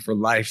time for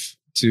life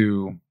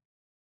to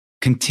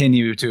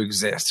continue to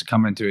exist, to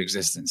come into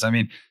existence. I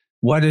mean,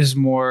 what is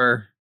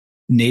more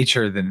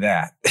nature than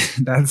that?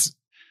 That's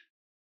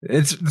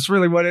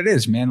really what it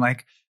is, man.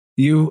 Like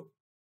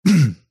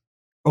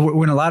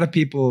when a lot of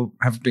people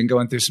have been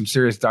going through some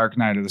serious dark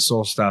night of the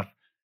soul stuff,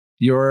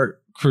 your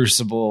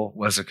crucible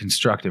was a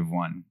constructive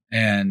one.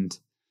 And,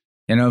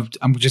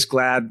 I'm just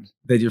glad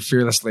that you're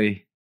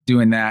fearlessly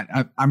doing that.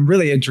 I'm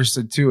really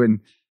interested too in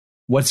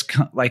what's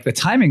like the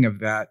timing of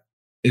that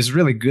is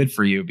really good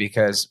for you,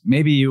 because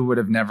maybe you would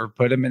have never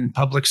put him in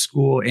public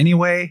school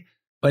anyway.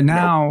 But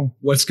now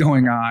what's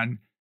going on,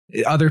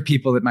 other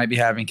people that might be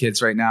having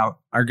kids right now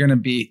are going to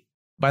be,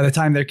 by the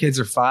time their kids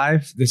are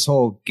 5, this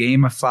whole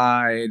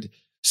gamified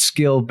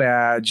skill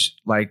badge,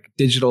 like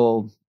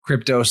digital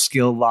crypto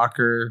skill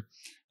locker.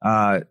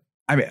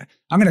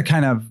 I'm going to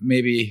kind of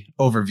maybe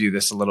overview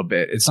this a little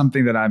bit. It's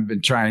something that I've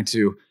been trying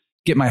to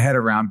get my head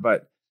around,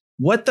 but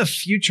what the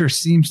future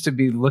seems to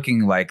be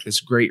looking like, this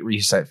great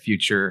reset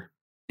future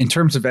in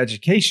terms of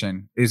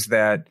education, is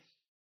that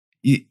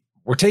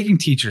we're taking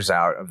teachers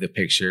out of the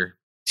picture.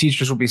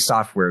 Teachers will be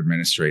software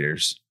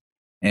administrators,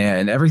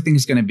 and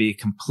everything's going to be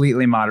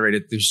completely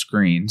moderated through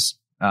screens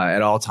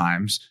at all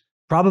times.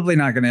 Probably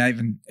not going to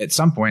even at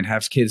some point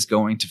have kids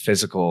going to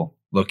physical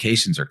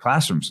locations or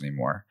classrooms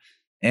anymore.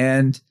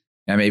 And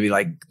maybe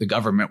like the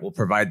government will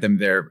provide them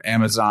their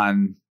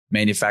Amazon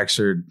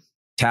manufactured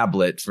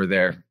tablet for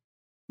their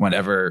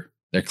whatever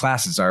their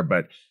classes are.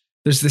 But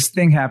there's this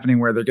thing happening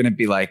where they're going to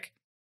be like,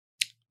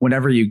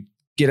 whenever you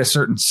get a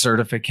certain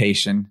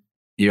certification,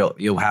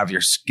 you'll have your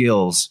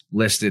skills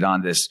listed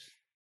on this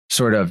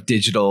sort of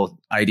digital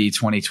ID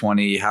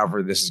 2020,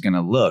 however this is going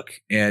to look.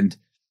 And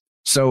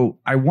so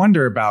I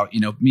wonder about,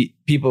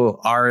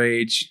 people our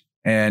age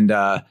and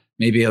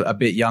maybe a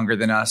bit younger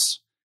than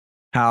us,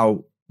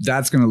 how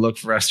that's going to look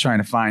for us trying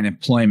to find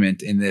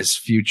employment in this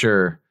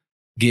future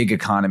gig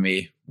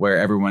economy where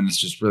everyone is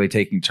just really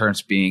taking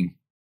turns being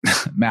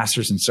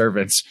masters and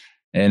servants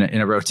in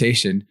a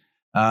rotation.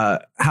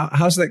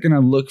 How's that going to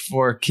look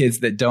for kids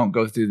that don't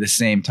go through the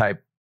same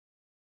type?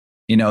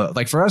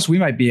 Like for us, we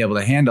might be able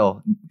to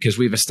handle, because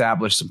we've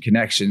established some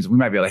connections, we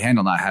might be able to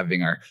handle not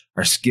having our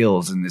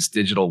skills in this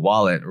digital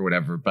wallet or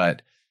whatever.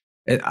 But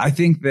I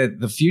think that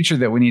the future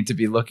that we need to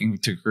be looking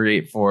to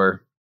create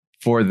for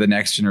the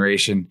next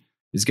generation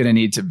is going to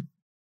need to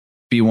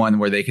be one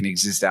where they can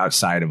exist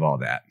outside of all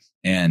that.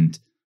 And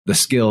the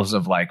skills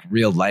of like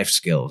real life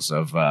skills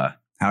of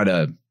how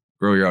to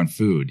grow your own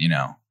food,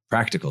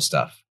 practical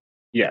stuff.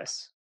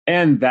 Yes.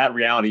 And that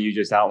reality you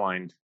just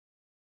outlined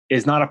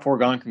is not a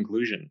foregone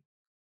conclusion.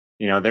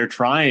 They're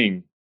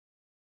trying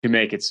to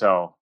make it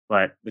so,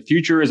 but the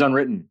future is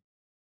unwritten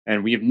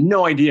and we have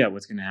no idea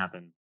what's going to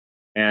happen.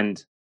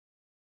 And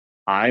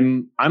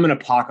I'm an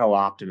apocalypse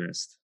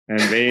optimist, and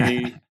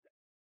they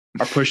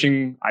are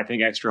pushing, I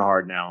think, extra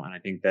hard now. And I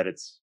think that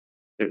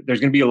there's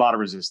going to be a lot of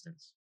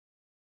resistance.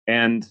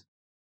 And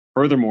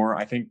furthermore,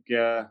 I think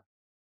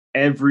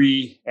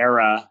every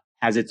era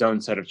has its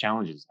own set of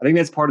challenges. I think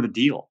that's part of the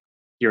deal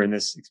here in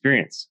this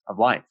experience of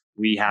life.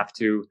 We have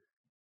to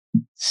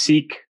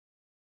seek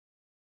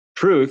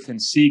truth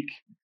and seek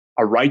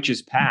a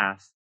righteous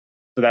path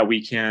so that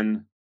we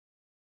can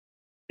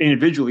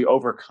individually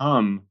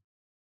overcome,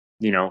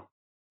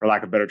 for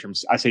lack of better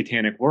terms, a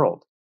satanic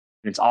world.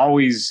 And it's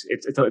always,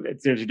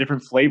 there's a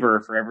different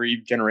flavor for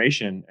every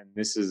generation. And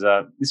this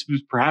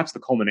was perhaps the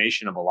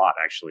culmination of a lot,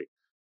 actually.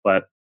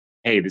 But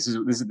hey, this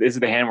is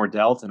the hand we're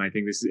dealt. And I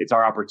think it's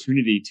our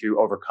opportunity to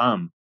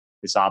overcome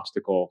this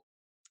obstacle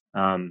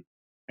and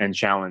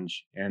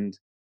challenge. And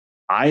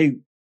I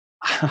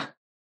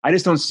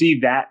just don't see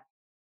that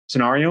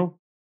scenario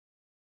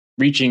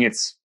reaching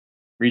its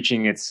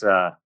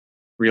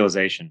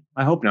realization.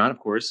 I hope not, of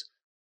course.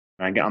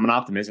 I'm an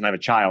optimist and I have a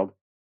child,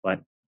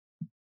 but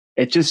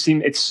it just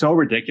seemed, it's so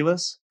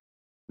ridiculous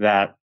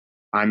that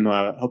I'm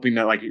hoping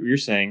that, like you're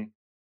saying,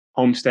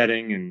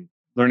 homesteading and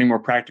learning more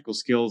practical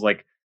skills,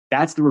 like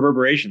that's the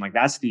reverberation. Like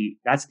that's the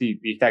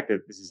effect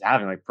that this is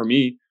having. Like for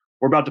me,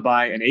 we're about to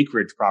buy an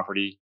acreage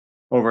property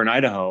over in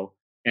Idaho,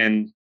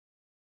 and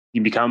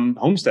you become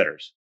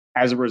homesteaders.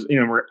 As a result,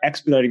 we're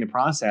expediting the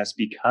process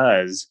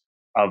because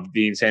of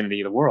the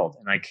insanity of the world.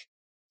 And like,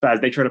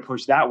 as they try to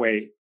push that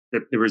way,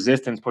 the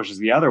resistance pushes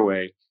the other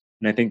way.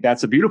 And I think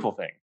that's a beautiful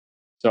thing.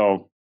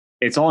 So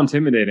it's all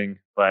intimidating,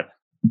 but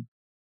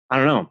I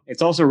don't know.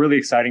 It's also a really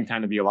exciting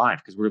time to be alive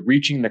because we're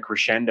reaching the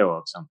crescendo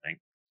of something.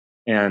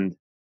 And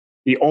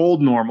the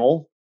old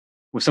normal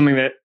was something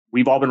that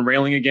we've all been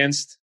railing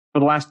against for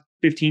the last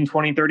 15,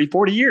 20, 30,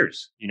 40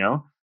 years.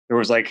 There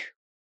was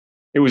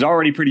it was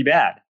already pretty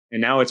bad.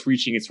 And now it's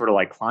reaching its sort of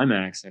like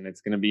climax, and it's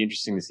going to be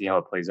interesting to see how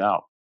it plays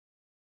out.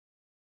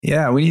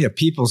 Yeah, we need a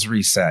people's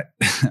reset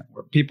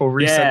where people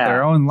reset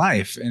their own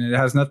life. And it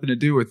has nothing to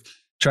do with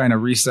trying to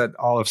reset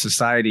all of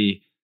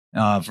society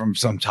from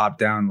some top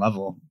down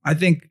level. I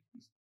think,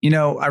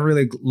 I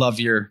really love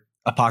your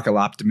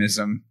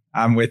apocalyptimism.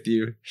 I'm with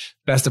you.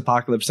 Best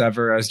apocalypse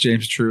ever, as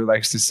James True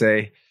likes to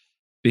say,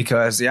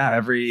 because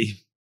every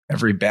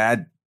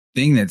bad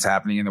thing that's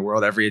happening in the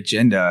world, every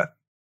agenda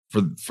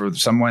for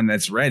someone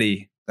that's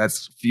ready,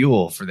 that's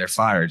fuel for their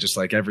fire. Just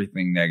like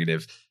everything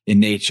negative in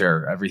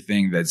nature,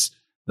 everything that's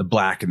the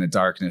black and the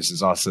darkness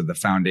is also the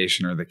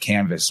foundation or the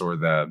canvas or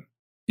the,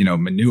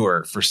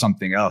 manure for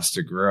something else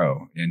to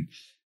grow. And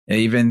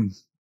even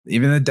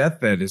the death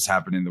that has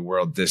happened in the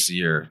world this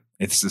year,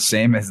 it's the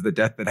same as the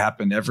death that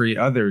happened every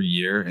other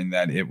year, in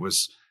that it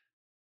was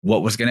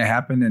what was going to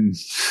happen. And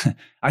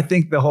I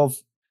think the whole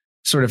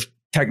sort of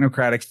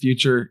technocratic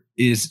future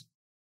is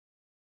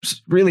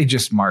really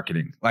just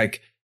marketing.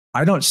 Like,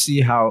 I don't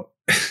see how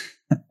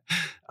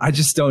I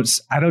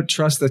don't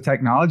trust the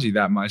technology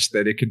that much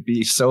that it could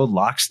be so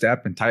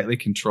lockstep and tightly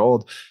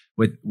controlled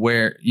with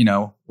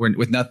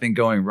with nothing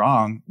going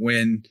wrong,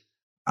 when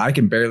I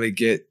can barely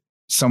get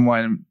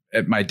someone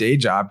at my day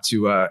job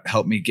to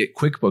help me get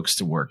QuickBooks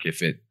to work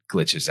if it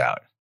glitches out,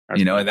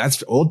 and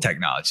that's old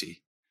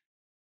technology.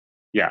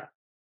 Yeah,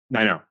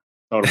 I know.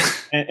 Totally.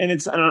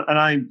 and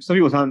some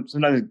people sometimes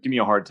give me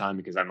a hard time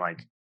because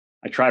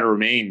I try to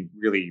remain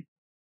really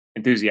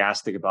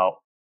enthusiastic about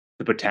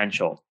the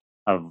potential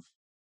of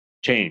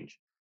change.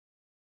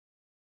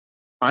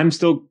 I'm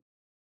still,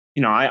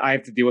 I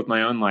have to deal with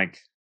my own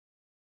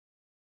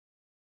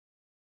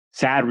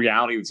sad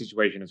reality of the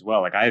situation as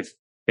well. Like, I have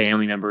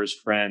family members,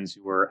 friends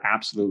who are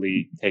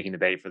absolutely taking the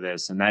bait for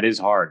this, and that is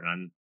hard.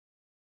 And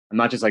I'm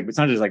not just it's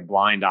not just like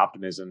blind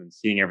optimism and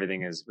seeing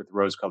everything as with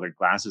rose-colored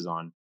glasses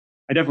on.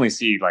 I definitely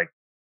see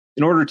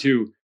in order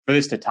for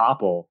this to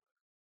topple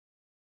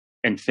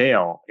and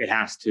fail, it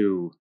has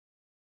to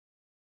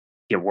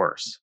get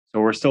worse.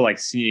 So we're still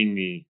seeing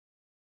the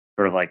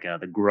sort of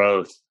the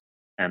growth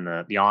and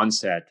the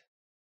onset,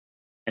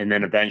 and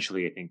then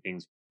eventually I think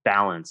things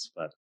balance.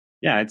 But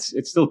yeah, it's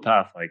still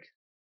tough.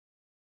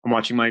 I'm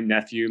watching my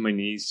nephew, my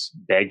niece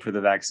beg for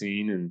the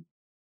vaccine, and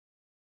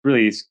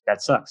really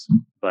that sucks.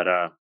 But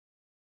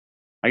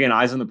again,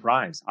 eyes on the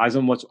prize, eyes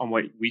on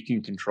what we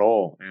can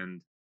control.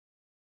 And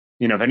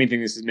if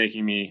anything, this is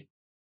making me,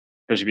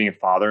 especially being a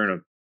father and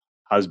a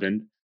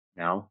husband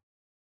now,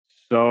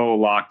 so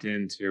locked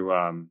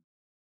into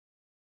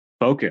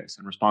focus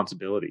and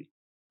responsibility.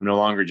 I'm no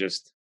longer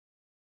just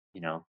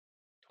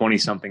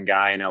 20-something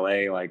guy in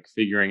LA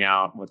figuring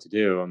out what to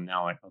do. I'm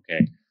now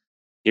okay,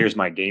 here's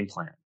my game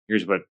plan.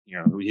 Here's what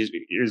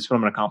here's what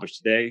I'm going to accomplish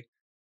today,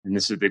 and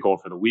this is the goal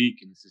for the week,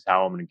 and this is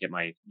how I'm going to get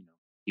my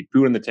keep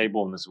food on the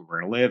table, and this is where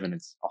we're going to live, and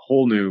it's a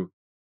whole new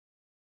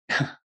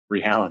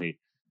reality.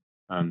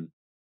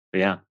 But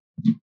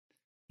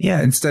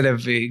yeah, instead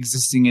of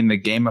existing in the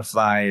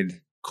gamified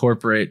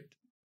corporate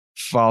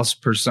false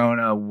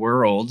persona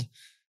world,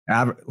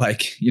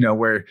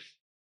 where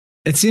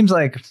it seems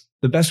like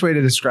the best way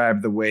to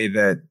describe the way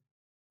that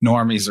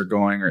normies are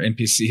going or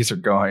NPCs are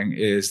going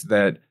is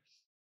that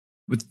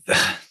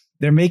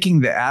they're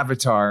making the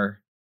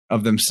avatar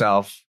of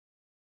themselves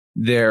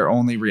their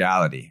only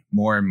reality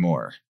more and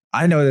more.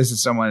 I know this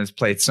as someone who's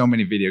played so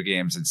many video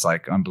games, it's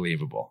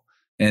unbelievable.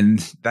 And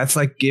that's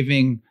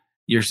giving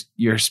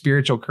your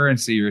spiritual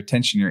currency, your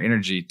attention, your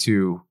energy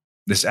to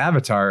this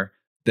avatar,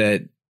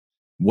 that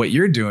what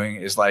you're doing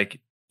is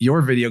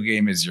your video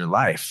game is your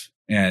life,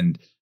 and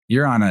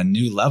you're on a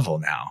new level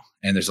now.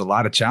 And there's a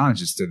lot of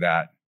challenges to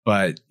that,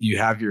 but you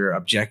have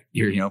your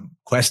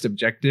quest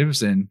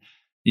objectives, and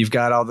you've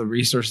got all the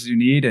resources you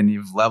need, and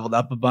you've leveled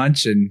up a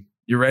bunch, and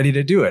you're ready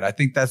to do it. I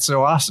think that's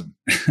so awesome.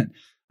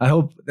 I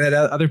hope that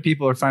other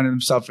people are finding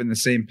themselves in the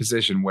same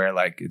position where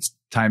it's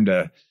time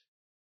to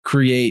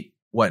create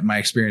what my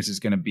experience is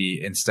going to be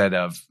instead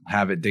of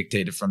have it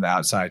dictated from the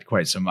outside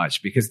quite so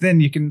much, because then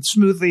you can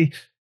smoothly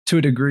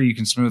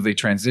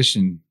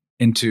transition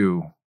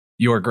into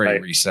your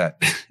great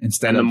reset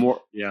instead of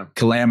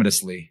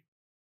calamitously.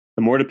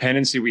 The more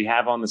dependency we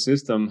have on the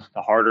system,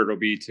 the harder it'll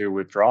be to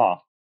withdraw.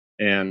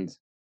 And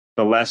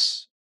the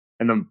less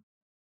and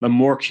the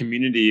more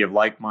community of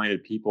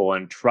like-minded people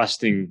and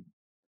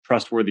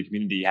trustworthy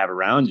community you have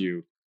around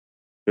you,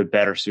 the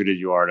better suited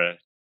you are to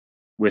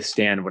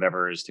withstand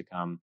whatever is to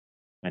come.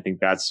 I think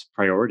that's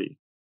priority.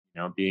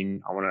 I want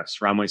to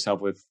surround myself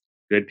with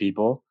good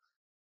people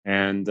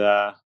and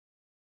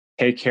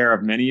take care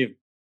of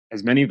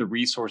as many of the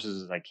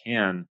resources as I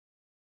can,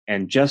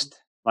 and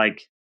just have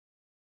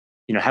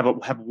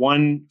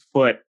one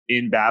foot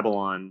in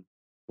Babylon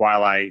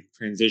while I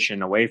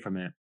transition away from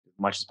it as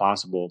much as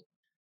possible.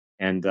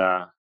 And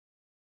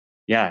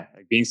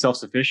being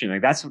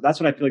self-sufficient. That's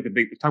what I feel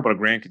talk about a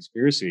grand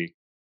conspiracy.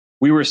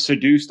 We were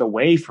seduced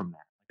away from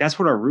that. That's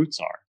what our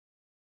roots are.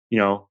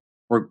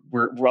 We're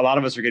a lot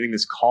of us are getting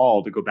this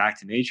call to go back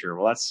to nature.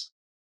 Well,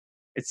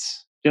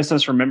 it's just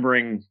us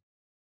remembering,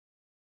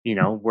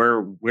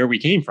 where we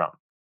came from.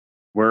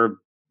 We're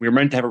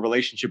meant to have a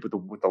relationship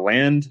with the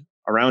land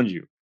around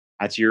you.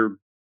 That's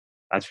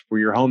where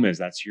your home is.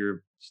 That's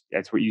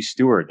what you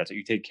steward. That's what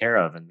you take care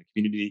of. And the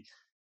community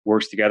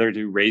works together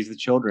to raise the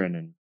children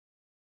and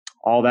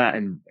all that,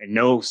 and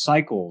know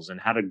cycles and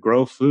how to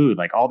grow food.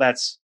 Like, all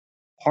that's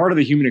part of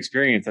the human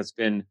experience that's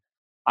been,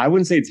 I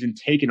wouldn't say it's been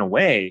taken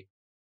away.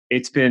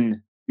 We've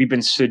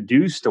been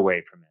seduced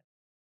away from it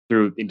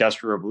through the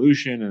Industrial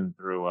Revolution and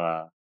through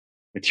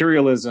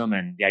materialism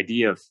and the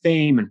idea of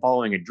fame and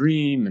following a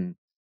dream, and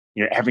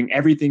having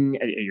everything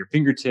at your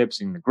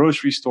fingertips in the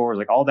grocery stores.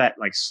 Like, all that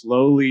like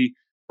slowly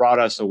brought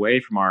us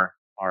away from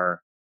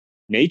our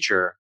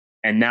nature.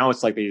 And now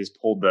it's like they just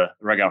pulled the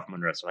rug out from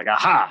under us. They're like,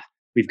 aha,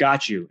 we've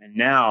got you. And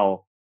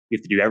now we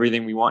have to do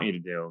everything we want you to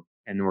do.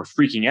 And we're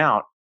freaking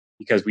out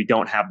because we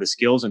don't have the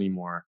skills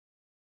anymore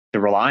to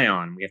rely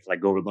on. We have to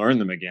like go learn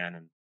them again.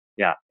 And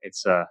yeah,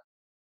 it's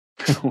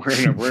we're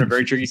in a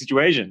very tricky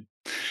situation.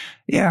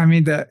 Yeah, I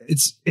mean,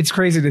 it's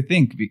crazy to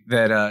think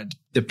that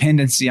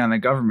dependency on the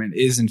government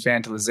is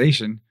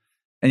infantilization,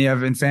 and you have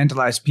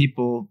infantilized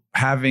people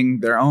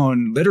having their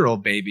own literal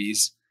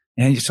babies.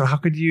 And so how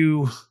could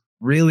you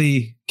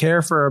really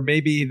care for a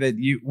baby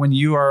when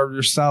you are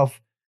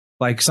yourself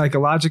like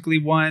psychologically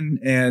one?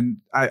 And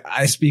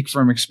I speak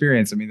from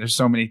experience. I mean, there's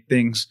so many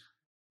things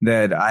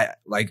that I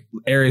like,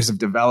 areas of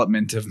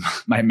development of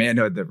my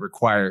manhood that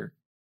require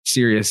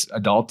serious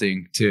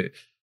adulting to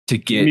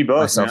get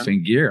myself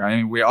in gear. I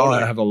mean, we all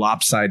have a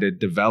lopsided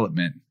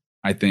development,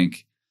 I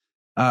think.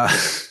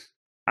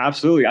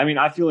 Absolutely. I mean,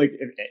 I feel like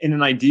in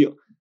an ideal,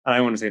 I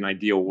don't want to say an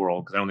ideal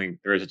world, because I don't think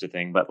there is such a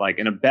thing, but like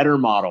in a better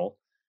model,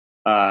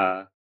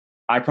 I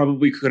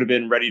probably could have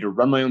been ready to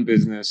run my own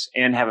business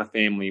and have a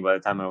family by the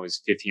time I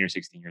was 15 or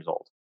 16 years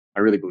old. I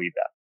really believe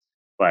that.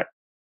 But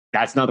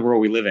that's not the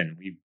world we live in.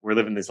 We're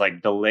living this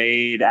like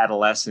delayed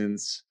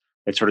adolescence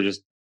that sort of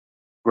just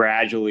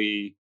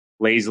gradually,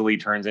 lazily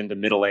turns into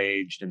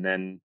middle-aged, and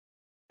then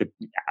the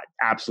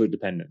absolute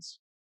dependence.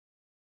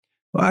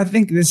 Well, I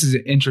think this is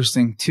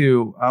interesting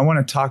too. I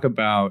want to talk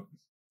about,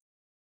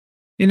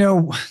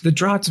 the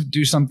draw to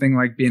do something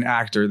like be an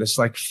actor, this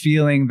like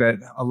feeling that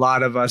a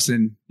lot of us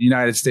in the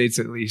United States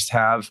at least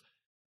have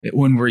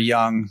when we're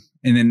young,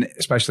 and then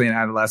especially in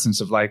adolescence,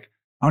 of like,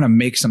 I want to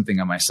make something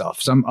of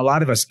myself. A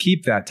lot of us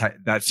keep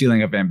that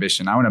feeling of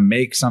ambition. I want to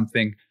make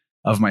something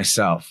of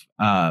myself.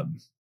 I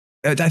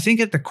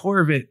think at the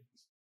core of it,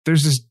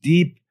 there's this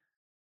deep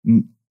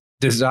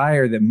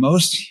desire that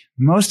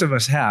most of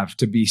us have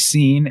to be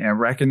seen and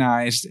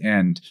recognized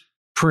and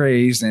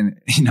praised and,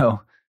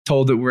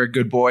 told that we're a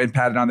good boy and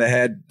patted on the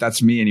head.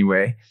 That's me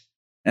anyway.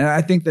 And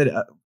I think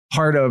that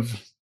part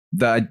of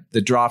the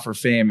draw for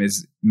fame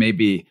is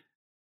maybe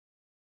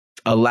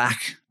a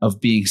lack of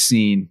being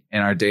seen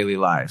in our daily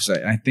lives.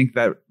 I think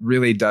that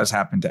really does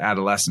happen to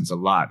adolescents a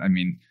lot. I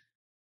mean,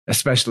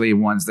 especially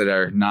ones that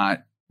are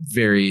not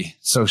very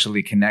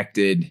socially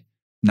connected,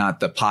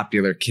 not the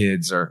popular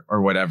kids or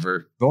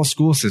whatever. The whole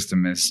school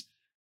system is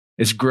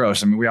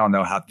gross. I mean, we all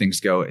know how things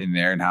go in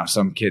there, and how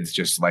some kids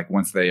just like,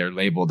 once they are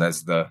labeled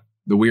as the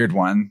weird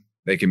one,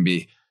 they can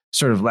be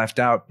sort of left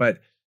out. But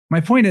my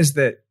point is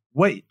that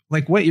what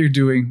you're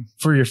doing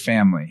for your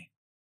family,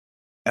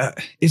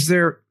 is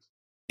there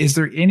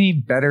any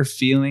better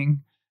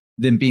feeling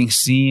than being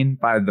seen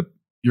by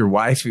your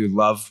wife who you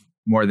love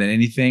more than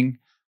anything,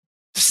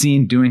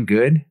 seen doing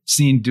good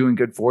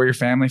for your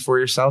family, for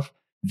yourself?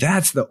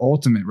 That's the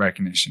ultimate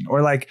recognition.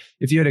 Or like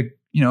if you had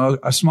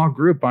a small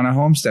group on a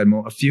homestead,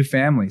 a few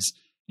families,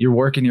 you're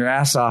working your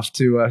ass off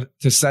to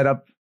set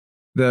up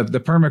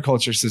the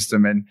permaculture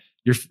system, and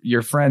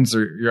your friends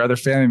or your other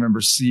family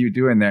members see you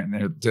doing that,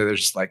 and they're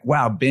just like,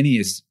 wow, Benny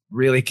is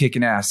really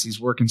kicking ass. He's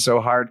working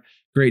so hard.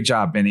 Great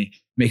job, Benny.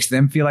 Makes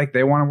them feel like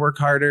they want to work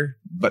harder,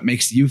 but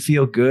makes you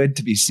feel good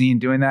to be seen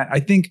doing that. I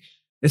think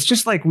it's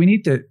just like we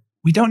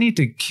don't need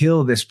to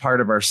kill this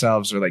part of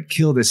ourselves, or like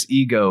kill this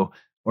ego,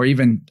 or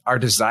even our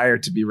desire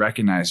to be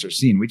recognized or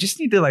seen. We just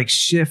need to like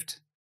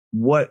shift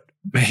what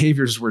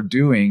behaviors we're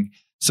doing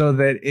so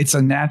that it's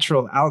a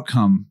natural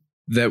outcome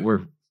that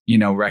we're,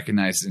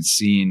 recognized and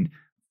seen,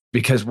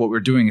 because what we're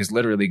doing is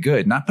literally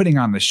good, not putting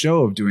on the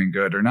show of doing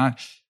good, or not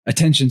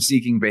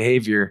attention-seeking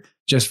behavior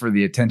just for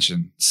the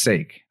attention's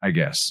sake, I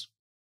guess.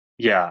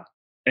 Yeah.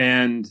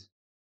 And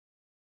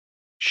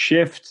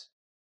shift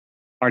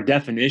our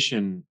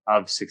definition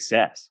of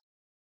success,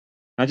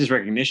 not just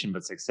recognition,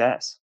 but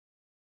success.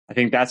 I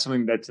think that's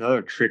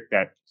another trick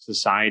that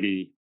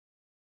society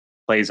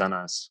plays on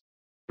us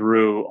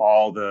through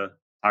all the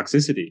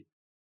toxicity.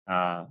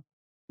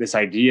 This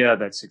idea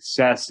that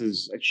success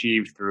is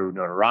achieved through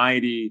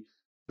notoriety,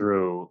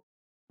 through,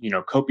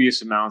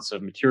 copious amounts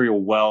of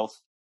material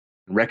wealth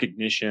and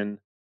recognition,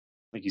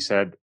 like you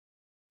said.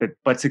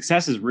 But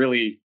success is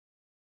really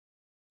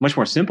much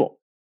more simple.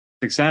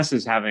 Success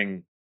is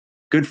having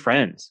good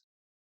friends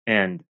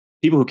and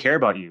people who care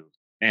about you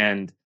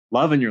and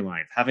love in your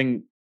life.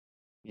 Having,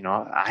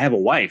 I have a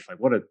wife. Like,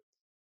 what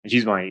a and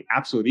she's my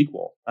absolute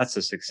equal. That's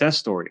a success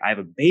story. I have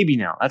a baby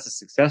now. That's a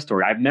success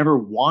story. I've never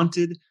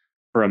wanted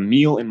for a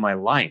meal in my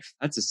life.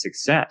 That's a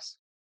success.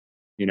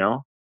 You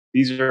know,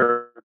 these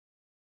are,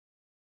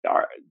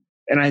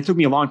 and it took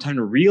me a long time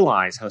to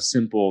realize how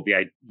simple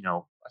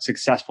a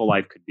successful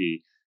life could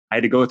be. I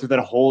had to go through that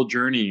whole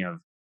journey of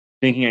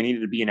thinking I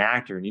needed to be an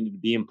actor, needed to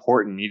be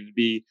important, needed to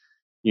be,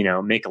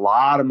 make a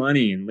lot of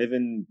money and live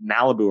in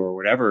Malibu or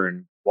whatever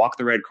and walk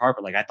the red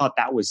carpet. Like I thought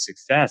that was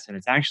success. And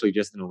it's actually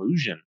just an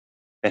illusion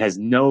that has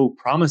no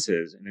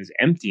promises and is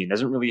empty and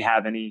doesn't really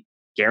have any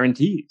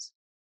guarantees.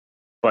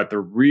 But the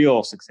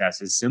real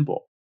success is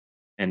simple,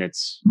 and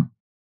it's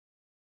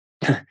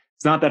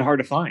it's not that hard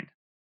to find.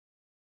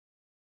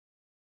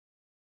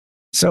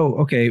 So,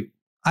 okay,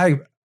 I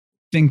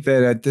think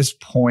that at this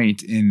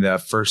point in the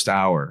first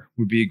hour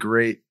would be a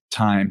great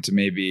time to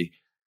maybe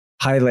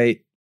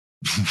highlight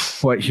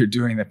what you're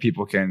doing that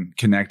people can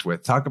connect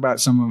with. Talk about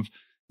some of,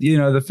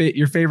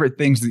 your favorite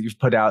things that you've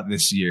put out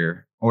this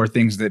year, or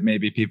things that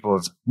maybe people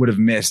would have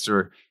missed,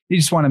 or you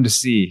just want them to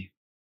see.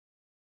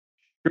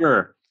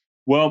 Sure.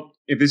 Well,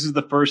 if this is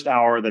the first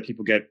hour that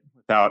people get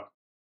without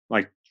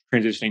like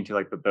transitioning to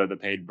like the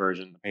paid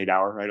version, the paid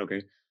hour, right?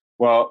 Okay.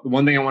 Well, the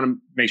one thing I want to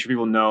make sure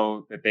people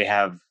know that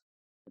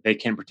they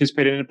can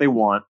participate in if they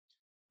want,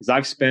 is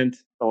I've spent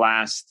the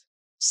last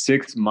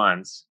 6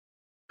 months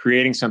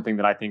creating something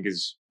that I think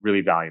is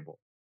really valuable.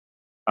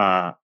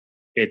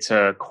 It's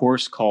a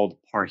course called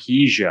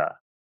Parrhesia,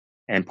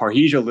 and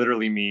Parrhesia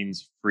literally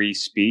means free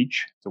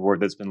speech. It's a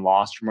word that's been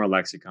lost from our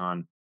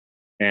lexicon,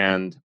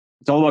 and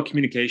it's all about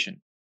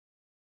communication.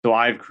 So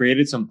I've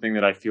created something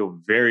that I feel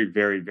very,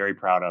 very, very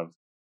proud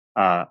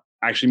of.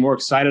 Actually, more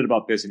excited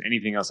about this than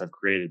anything else I've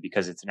created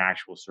because it's an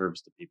actual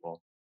service to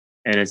people,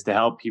 and it's to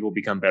help people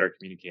become better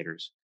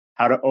communicators.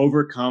 How to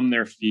overcome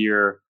their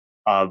fear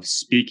of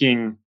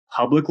speaking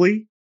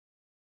publicly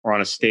or on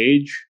a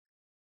stage,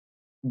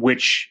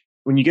 which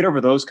when you get over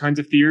those kinds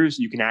of fears,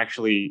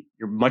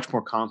 you're much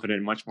more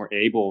confident, much more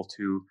able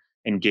to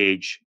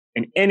engage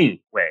in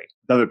any way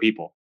with other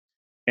people.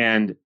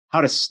 And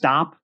how to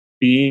stop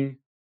being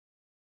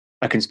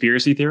a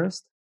conspiracy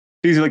theorist.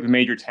 These are like the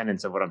major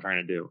tenets of what I'm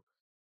trying to do.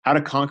 How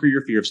to conquer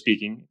your fear of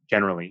speaking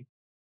generally.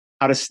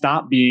 How to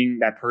stop being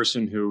that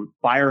person who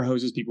fire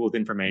hoses people with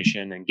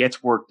information and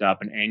gets worked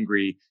up and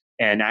angry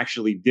and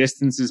actually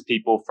distances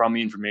people from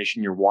the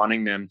information you're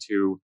wanting them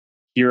to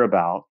hear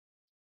about.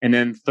 And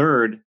then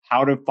third,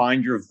 how to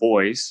find your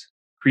voice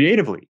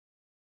creatively,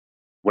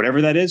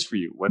 whatever that is for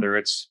you, whether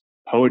it's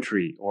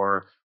poetry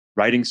or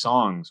writing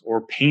songs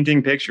or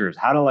painting pictures,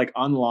 how to like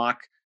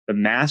unlock the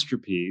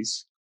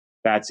masterpiece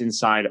that's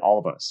inside all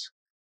of us.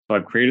 So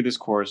I've created this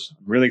course.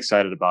 I'm really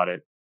excited about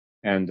it.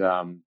 And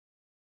I'm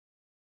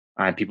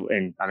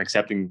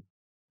accepting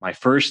my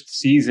first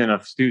season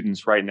of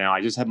students right now.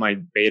 I just had my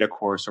beta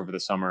course over the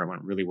summer. It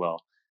went really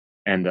well.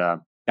 And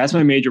that's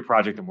my major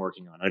project I'm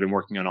working on. I've been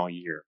working on all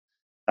year.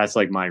 That's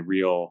like my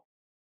real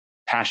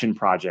passion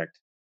project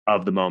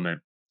of the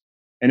moment.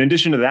 In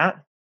addition to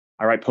that,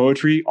 I write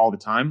poetry all the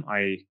time.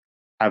 I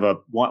have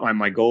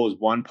my goal is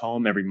one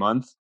poem every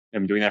month.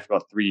 I've been doing that for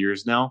about 3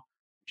 years now,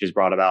 which has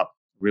brought about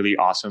really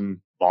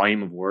awesome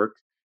volume of work.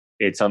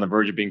 It's on the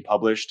verge of being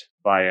published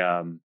by,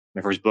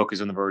 my first book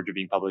is on the verge of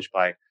being published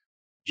by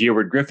G.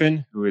 Edward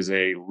Griffin, who is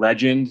a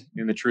legend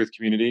in the truth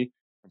community.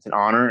 It's an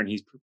honor, and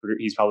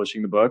he's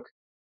publishing the book.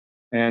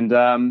 And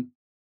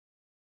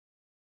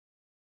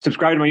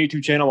subscribe to my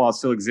YouTube channel while it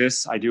still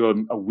exists. I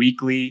do a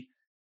weekly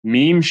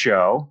meme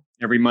show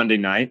every Monday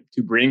night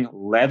to bring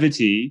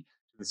levity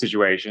to the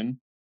situation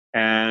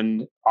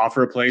and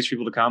offer a place for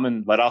people to come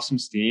and let off some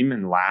steam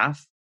and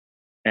laugh.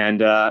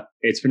 And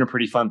it's been a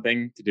pretty fun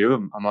thing to do.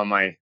 I'm on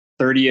my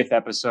 30th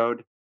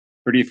episode,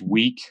 30th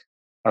week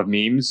of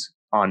memes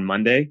on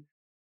Monday.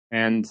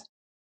 And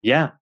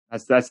yeah,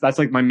 that's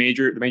like the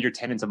major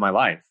tenets of my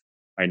life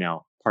right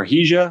now.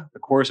 Parrhesia, the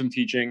course I'm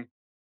teaching,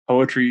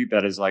 poetry,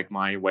 that is like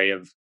my way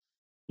of,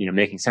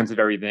 making sense of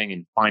everything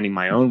and finding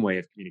my own way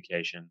of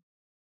communication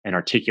and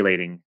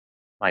articulating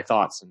my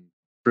thoughts and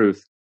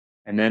truth.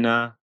 And then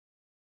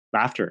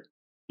laughter,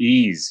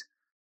 ease,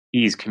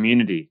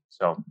 community.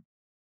 So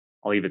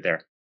I'll leave it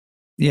there.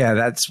 Yeah,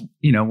 that's,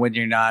 when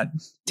you're not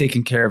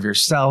taking care of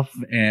yourself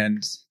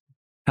and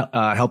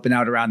helping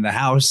out around the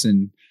house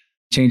and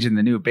changing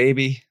the new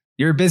baby.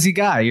 You're a busy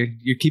guy.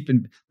 You're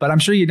keeping, but I'm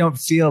sure you don't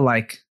feel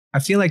like, I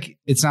feel like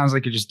it sounds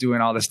like you're just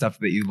doing all the stuff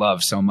that you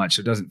love so much.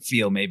 It doesn't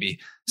feel maybe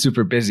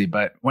super busy,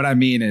 but what I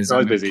mean is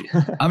I'm busy.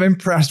 I'm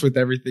impressed with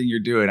everything you're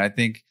doing. I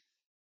think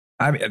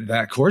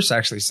that course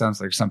actually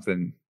sounds like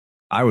something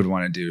I would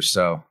want to do.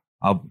 So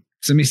I'll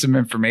send me some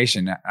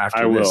information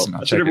after this. And I'll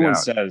that's check what everyone it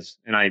out. says.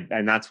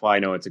 And that's why I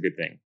know it's a good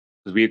thing,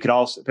 because we could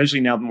also, especially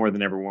now more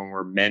than ever, when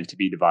we're meant to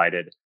be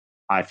divided,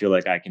 I feel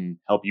like I can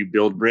help you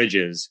build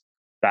bridges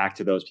back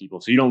to those people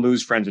so you don't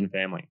lose friends and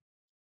family.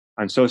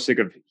 I'm so sick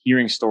of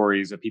hearing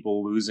stories of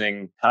people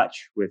losing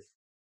touch with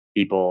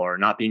people or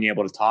not being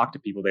able to talk to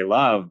people they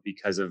love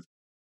because of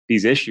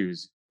these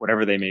issues,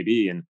 whatever they may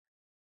be. And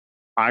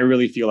I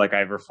really feel like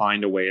I've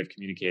refined a way of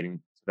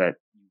communicating that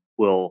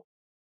will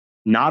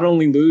not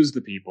only lose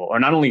the people, or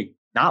not only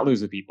not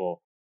lose the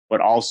people,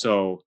 but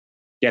also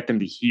get them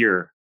to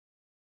hear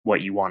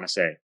what you want to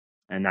say.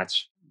 And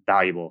that's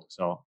valuable.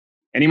 So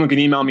anyone can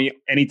email me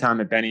anytime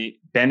at Benny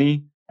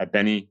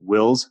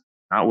Wills,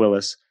 not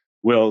Willis,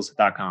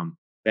 Wills.com.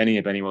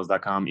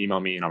 Benny@BennyWills.com. Email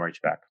me and I'll write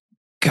you back.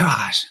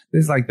 Gosh,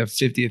 this is like the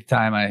 50th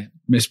time I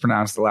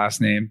mispronounced the last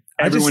name.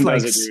 Everyone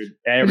does it, dude.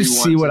 Everyone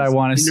see what I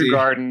want to see.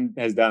 Kindergarten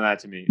has done that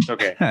to me. It's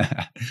okay.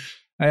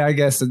 I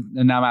guess the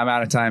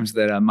amount of times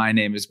that my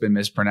name has been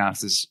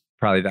mispronounced is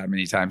probably that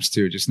many times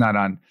too. Just not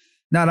on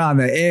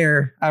the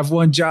air. I have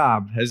one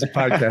job as a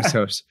podcast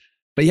host.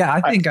 But yeah,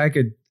 I think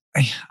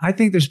I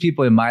think there's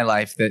people in my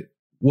life that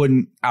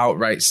wouldn't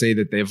outright say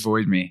that they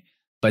avoid me,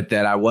 but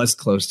that I was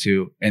close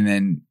to,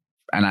 and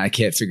I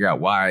can't figure out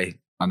why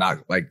I'm not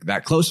like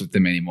that close with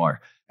them anymore.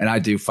 And I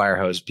do fire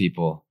hose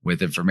people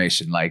with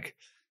information. Like,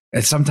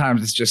 and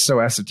sometimes it's just so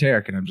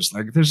esoteric, and I'm just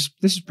like, this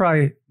is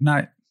probably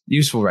not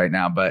useful right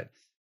now. But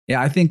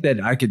yeah, I think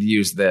that I could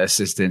use the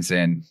assistance,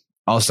 and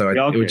also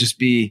it would just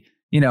be,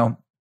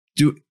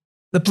 do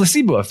the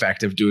placebo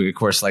effect of doing a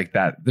course like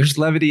that. There's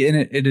levity in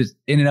it. It is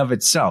in and of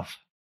itself.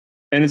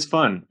 And it's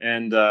fun.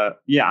 And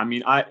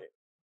I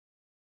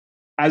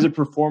as a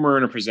performer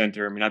and a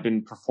presenter, I've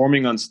been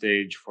performing on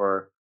stage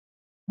for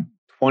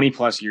 20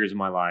 plus years of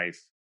my life.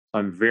 So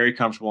I'm very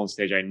comfortable on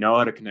stage. I know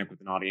how to connect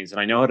with an audience, and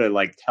I know how to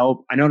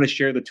I know how to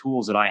share the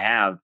tools that I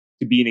have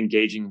to be an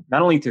engaging,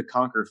 not only to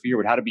conquer fear,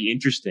 but how to be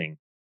interesting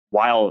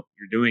while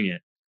you're doing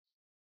it,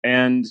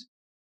 and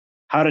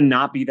how to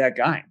not be that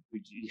guy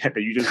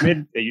that you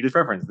just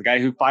referenced, the guy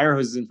who fire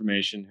hoses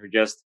information, who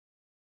just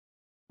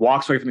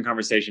walks away from the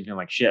conversation feeling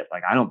like shit.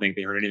 Like, I don't think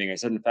they heard anything I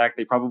said. In fact,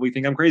 they probably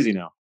think I'm crazy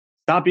now.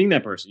 Stop being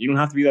that person. You don't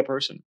have to be that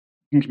person.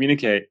 You can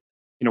communicate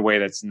in a way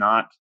that's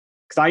not,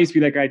 because I used to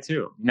be that guy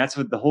too. And that's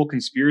what the whole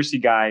conspiracy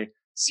guy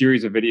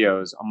series of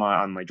videos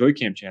on my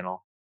Joycam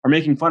channel are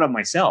making fun of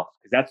myself,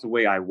 because that's the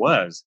way I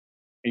was.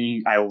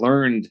 And I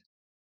learned,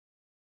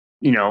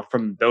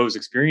 from those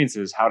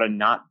experiences, how to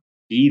not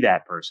be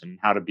that person,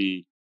 how to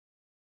be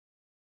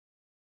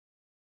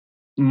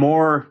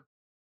more,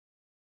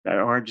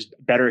 or just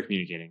better at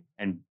communicating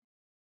and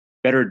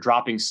better at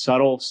dropping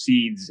subtle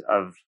seeds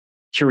of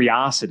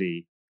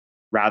curiosity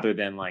rather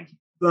than like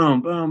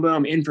boom, boom,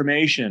 boom,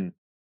 information.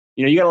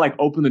 You got to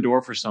open the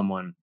door for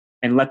someone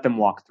and let them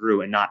walk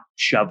through and not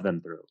shove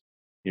them through,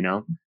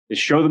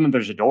 just show them that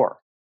there's a door.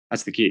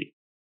 That's the key.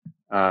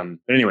 But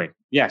anyway,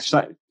 yeah, so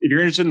if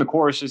you're interested in the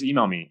course, just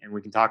email me and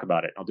we can talk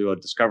about it. I'll do a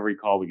discovery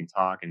call. We can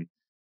talk and,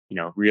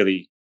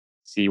 really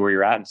see where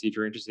you're at and see if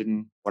you're interested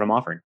in what I'm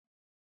offering.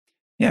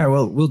 Yeah,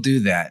 well, we'll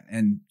do that.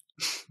 And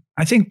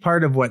I think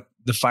part of what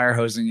the fire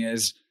hosing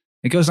is,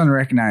 it goes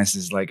unrecognized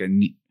as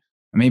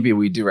maybe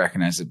we do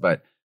recognize it,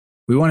 but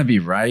we want to be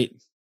right.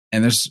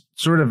 And there's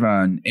sort of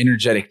an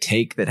energetic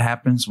take that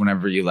happens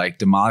whenever you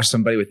demolish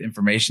somebody with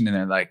information,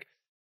 and they're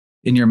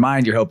in your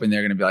mind, you're hoping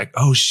they're going to be like,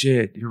 oh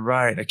shit, you're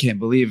right. I can't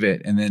believe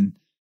it. And then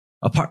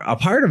a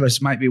part of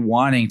us might be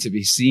wanting to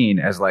be seen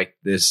as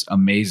this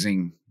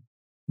amazing,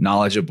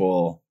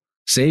 knowledgeable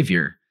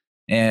savior.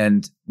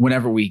 And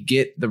whenever we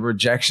get the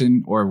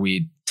rejection, or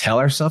we tell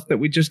ourselves that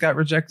we just got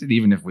rejected,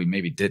 even if we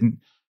maybe didn't,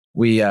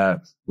 we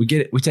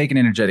take an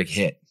energetic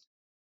hit.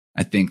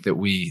 I think that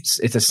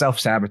it's a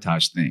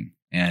self-sabotage thing.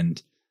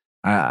 And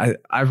I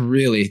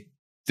really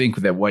think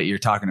that what you're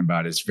talking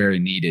about is very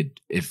needed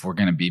if we're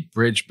going to be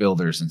bridge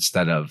builders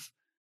instead of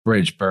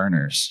bridge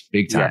burners,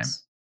 big time.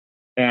 Yes.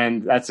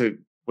 And that's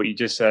what you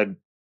just said.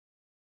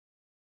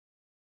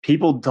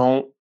 People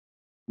don't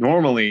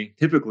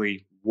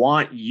typically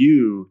want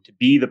you to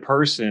be the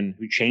person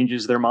who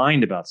changes their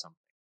mind about something.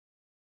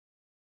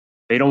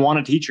 They don't want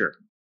a teacher.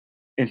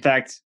 In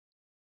fact,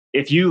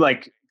 if you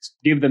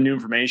give them new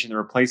information that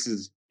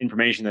replaces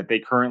information that they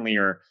currently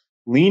are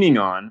leaning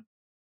on,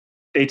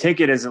 they take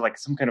it as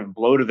some kind of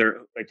blow to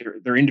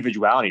their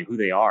individuality, who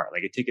they are.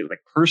 They take it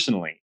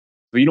personally.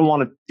 But you don't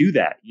want to do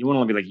that. You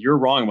want to be you're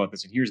wrong about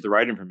this, and here's the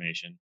right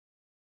information.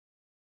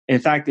 In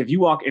fact, if you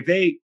walk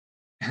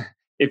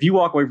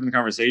away from the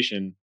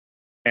conversation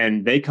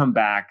and they come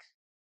back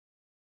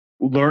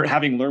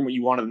having learned what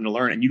you wanted them to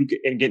learn,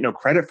 and get no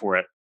credit for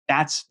it,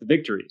 that's the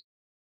victory.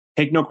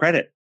 Take no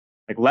credit.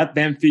 Let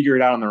them figure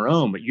it out on their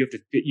own. But you have to,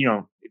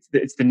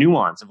 it's the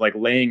nuance of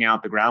laying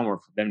out the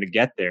groundwork for them to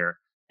get there,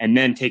 and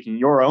then taking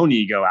your own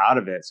ego out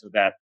of it, so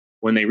that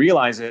when they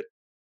realize it,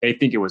 they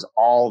think it was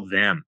all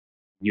them.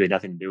 You had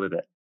nothing to do with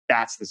it.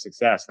 That's the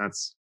success.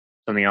 That's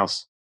something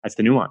else. That's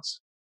the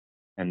nuance.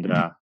 And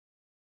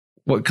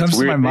what comes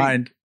to my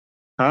mind,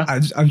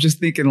 I'm just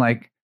thinking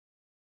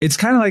it's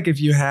kind of like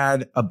if you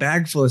had a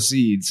bag full of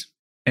seeds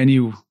and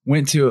you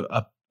went to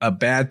a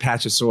bad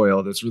patch of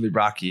soil that's really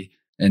rocky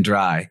and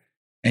dry,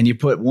 and you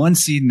put one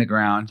seed in the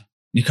ground,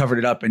 you covered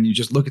it up, and you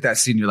just look at that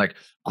seed and you're like,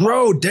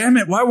 grow, damn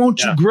it. Why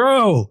won't you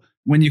grow?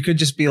 When you could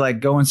just be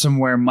going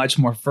somewhere much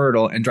more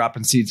fertile and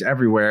dropping seeds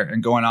everywhere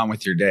and going on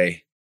with your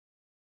day.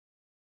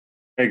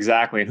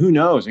 Exactly. And who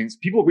knows?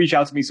 People reach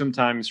out to me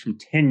sometimes from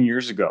 10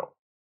 years ago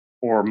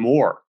or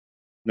more.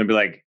 And they'll be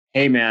like,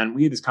 hey man,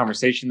 we had this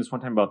conversation this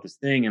one time about this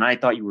thing, and I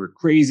thought you were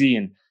crazy,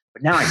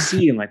 but now I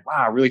see, and like,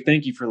 wow, really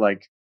thank you for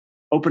like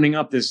opening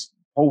up this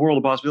whole world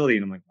of possibility.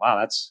 And I'm like, wow,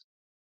 I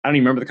don't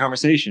even remember the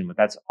conversation, but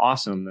that's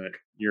awesome that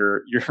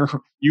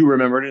you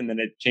remembered it and then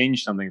it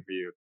changed something for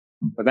you.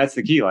 But that's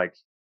the key. Like,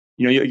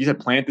 you said,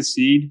 plant the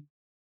seed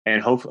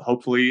and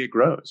hopefully it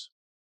grows.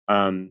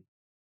 And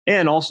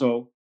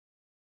also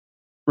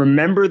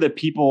remember that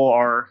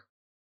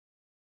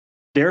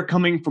they're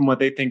coming from what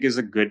they think is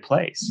a good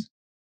place.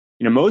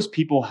 Most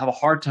people have a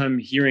hard time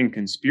hearing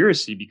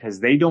conspiracy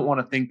because they don't want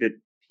to think that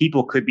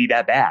people could be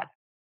that bad.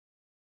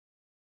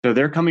 So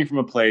they're coming from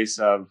a place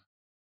of,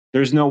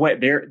 there's no way.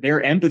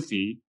 Their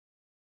empathy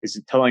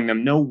is telling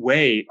them, no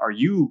way are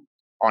you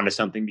onto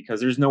something, because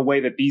there's no way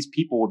that these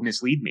people would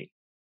mislead me.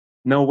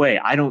 No way.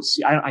 I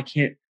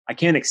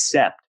can't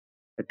accept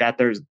that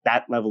there's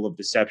that level of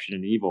deception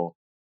and evil.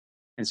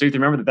 And so you have to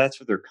remember that that's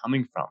where they're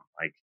coming from.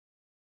 Like,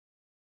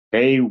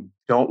 they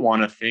don't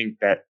want to think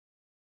that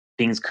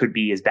things could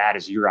be as bad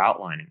as you're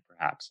outlining,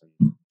 perhaps.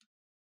 And,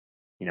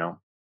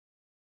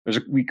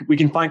 we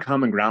can find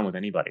common ground with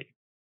anybody.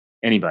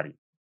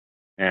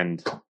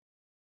 And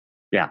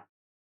yeah,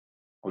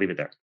 I'll leave it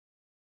there.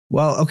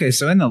 Well, okay.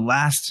 So in the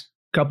last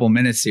couple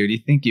minutes here, do you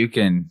think you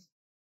can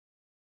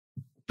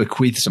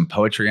bequeath some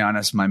poetry on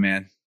us, my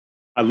man?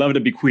 I'd love to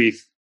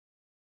bequeath.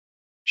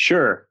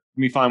 Sure.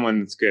 Let me find one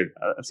that's good.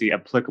 Let's see,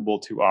 applicable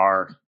to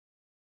our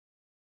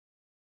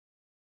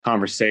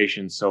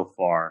conversation so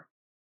far.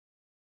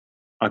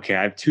 Okay,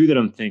 I have two that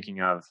I'm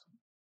thinking of.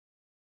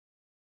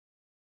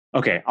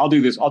 Okay, I'll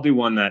do this. I'll do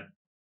one that,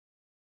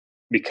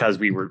 because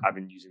I've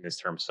been using this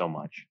term so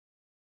much.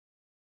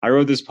 I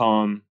wrote this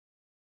poem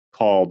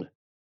called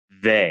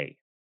They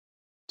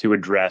to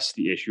address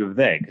the issue of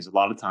they, because a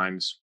lot of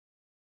times,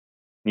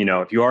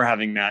 if you are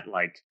having that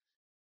like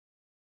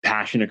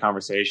passionate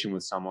conversation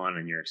with someone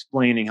and you're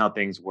explaining how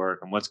things work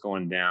and what's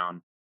going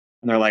down,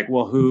 and they're like,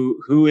 well,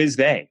 who is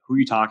they? Who are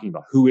you talking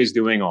about? Who is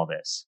doing all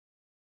this?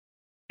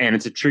 And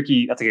that's like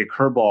a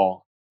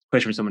curveball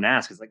question for someone to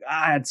ask. It's like,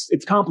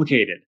 it's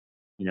complicated,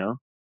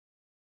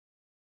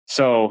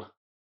 So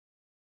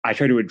I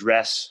try to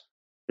address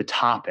the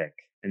topic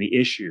and the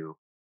issue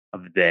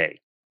of they.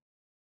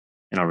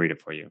 And I'll read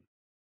it for you.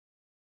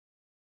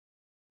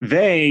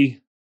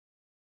 They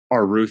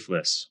are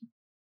ruthless.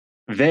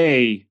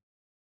 They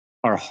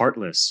are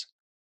heartless.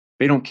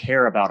 They don't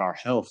care about our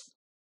health.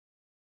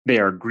 They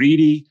are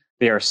greedy.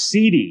 They are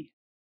seedy.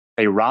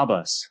 They rob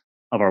us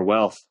of our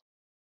wealth.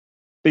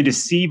 They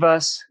deceive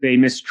us. They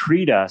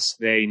mistreat us.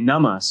 They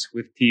numb us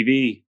with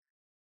TV.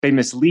 They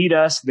mislead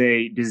us.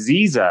 They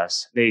disease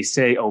us. They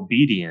say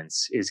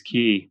obedience is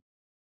key.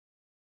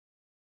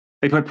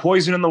 They put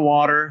poison in the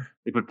water.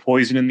 They put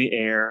poison in the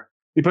air.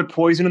 They put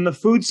poison in the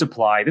food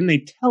supply. Then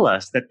they tell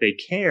us that they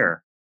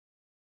care.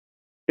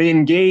 They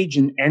engage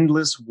in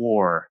endless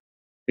war.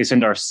 They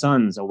send our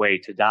sons away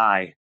to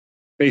die.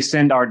 They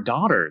send our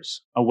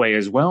daughters away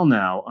as well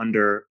now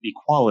under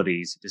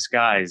equality's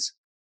disguise.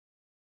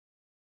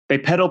 They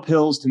peddle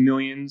pills to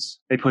millions.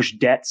 They push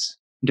debts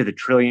into the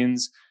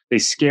trillions. They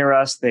scare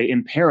us. They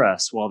impair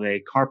us while they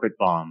carpet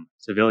bomb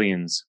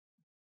civilians.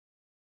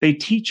 They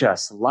teach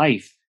us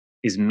life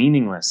is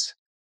meaningless.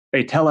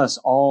 They tell us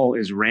all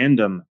is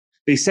random.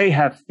 They say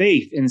have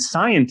faith in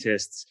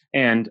scientists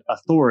and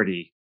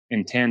authority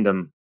in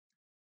tandem.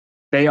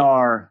 They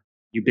are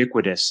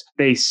ubiquitous.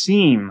 They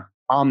seem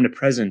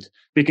omnipresent.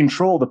 They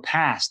control the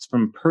past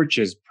from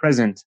perches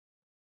present.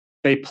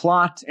 They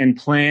plot and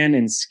plan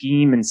and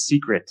scheme in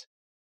secret.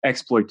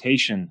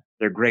 Exploitation,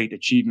 their great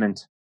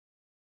achievement.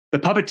 The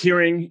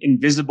puppeteering,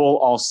 invisible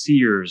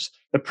all-seers.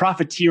 The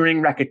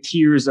profiteering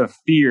racketeers of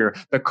fear.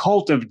 The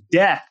cult of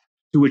death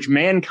to which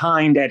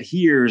mankind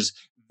adheres.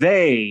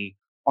 They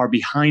are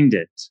behind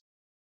it.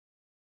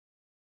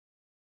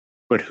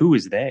 But who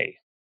is they?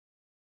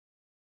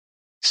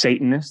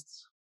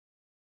 Satanists,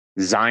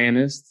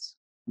 Zionists,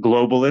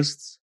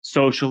 globalists,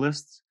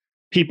 socialists,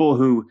 people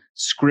who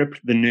script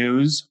the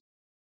news,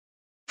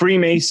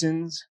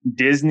 Freemasons,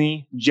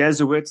 Disney,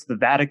 Jesuits, the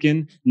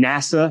Vatican,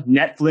 NASA,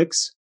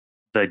 Netflix,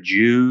 the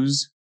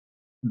Jews,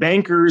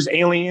 bankers,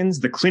 aliens,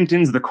 the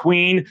Clintons, the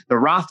Queen, the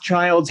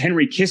Rothschilds,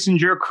 Henry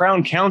Kissinger,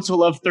 Crown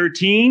Council of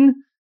 13.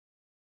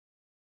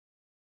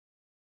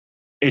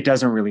 It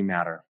doesn't really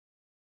matter,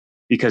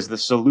 because the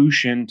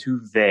solution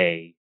to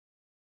they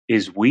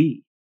is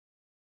we.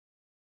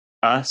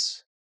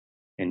 Us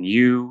and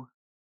you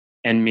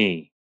and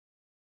me.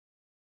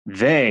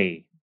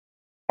 They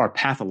are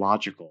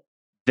pathological.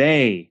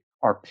 They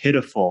are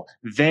pitiful.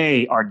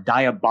 They are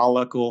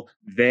diabolical.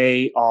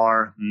 They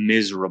are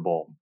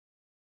miserable.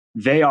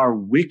 They are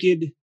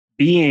wicked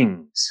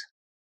beings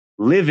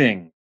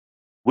living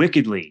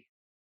wickedly.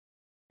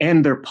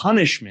 And their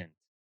punishment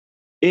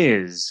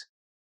is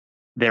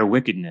their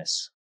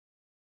wickedness.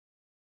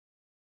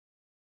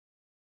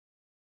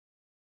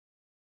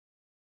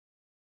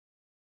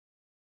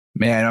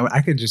 Man,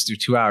 I could just do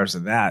 2 hours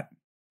of that.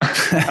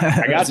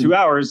 I got 2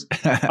 hours of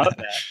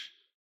that.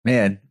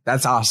 Man,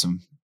 that's awesome.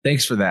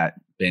 Thanks for that,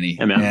 Benny.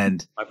 Yeah, man.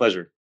 And my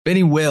pleasure.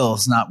 Benny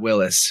Wills, not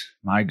Willis.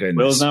 My goodness.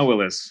 Wills, not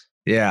Willis.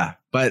 Yeah.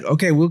 But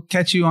okay, we'll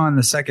catch you on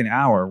the second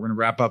hour. We're going to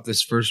wrap up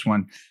this first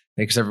one.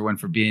 Thanks everyone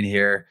for being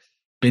here.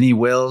 Benny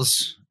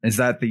Wills. Is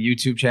that the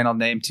YouTube channel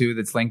name too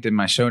that's linked in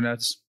my show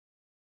notes?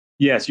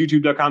 Yes,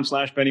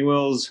 youtube.com/Benny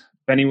Wills,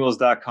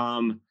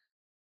 bennywills.com.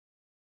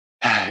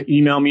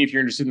 Email me if you're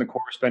interested in the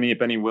course,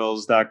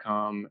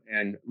 benny@bennywills.com.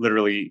 And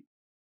literally,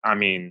 I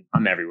mean,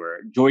 I'm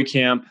everywhere.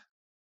 Joycamp,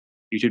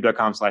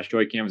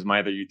 youtube.com/Joycamp is my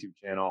other YouTube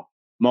channel.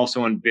 I'm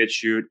also on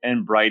BitChute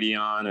and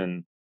Brighteon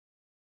and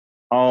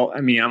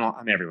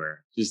I'm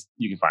everywhere. Just,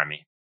 you can find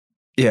me.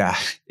 Yeah.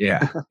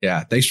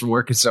 Thanks for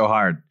working so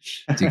hard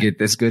to get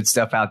this good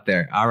stuff out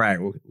there. All right.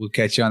 We'll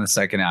catch you on the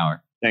second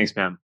hour. Thanks,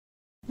 man.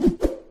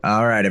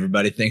 All right,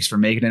 everybody. Thanks for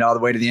making it all the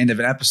way to the end of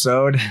an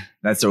episode.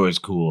 That's always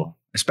cool,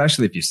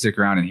 especially if you stick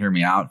around and hear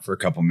me out for a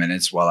couple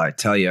minutes while I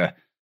tell you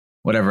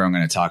whatever I'm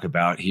going to talk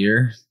about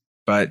here.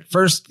 But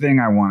first thing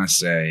I want to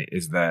say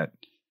is that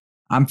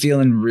I'm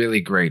feeling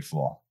really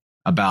grateful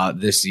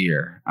about this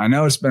year. I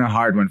know it's been a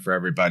hard one for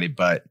everybody,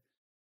 but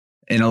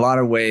in a lot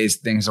of ways,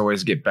 things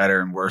always get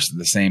better and worse at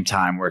the same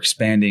time. We're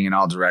expanding in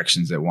all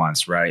directions at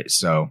once, right?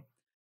 So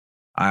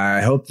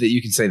I hope that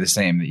you can say the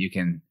same, that you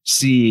can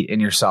see in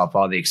yourself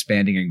all the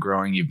expanding and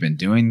growing you've been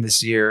doing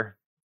this year.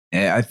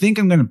 And I think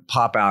I'm going to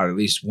pop out at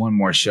least one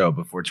more show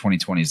before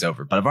 2020 is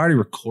over, but I've already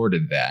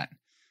recorded that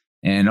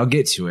and I'll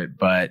get to it.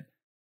 But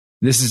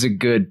this is a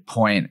good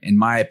point, in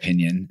my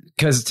opinion,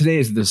 because today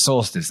is the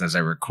solstice as I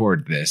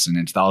record this. And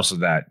it's also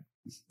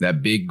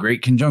that big,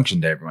 great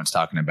conjunction day everyone's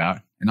talking about.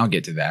 And I'll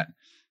get to that.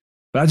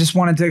 But I just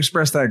wanted to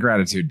express that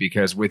gratitude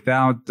because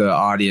without the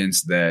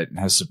audience that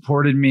has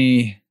supported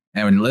me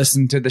and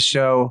listened to the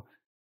show,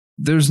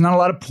 there's not a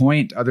lot of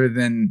point other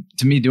than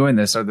to me doing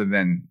this, other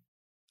than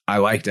I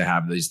like to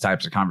have these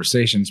types of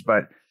conversations.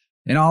 But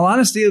in all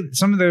honesty,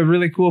 some of the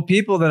really cool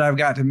people that I've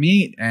got to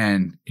meet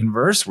and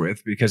converse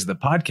with because of the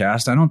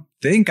podcast, I don't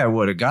think I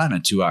would have gotten a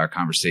 2-hour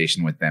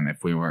conversation with them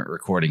if we weren't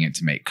recording it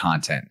to make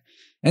content.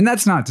 And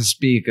that's not to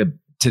speak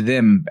to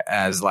them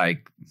as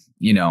like,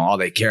 you know, all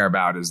they care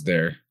about is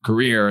their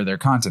career or their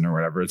content or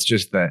whatever. It's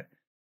just that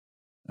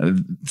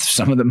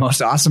some of the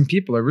most awesome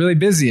people are really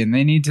busy and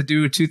they need to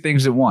do 2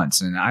 things at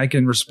once. And I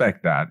can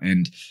respect that.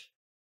 And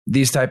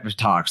these type of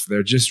talks,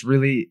 they're just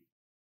really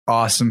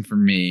awesome for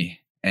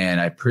me.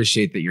 And I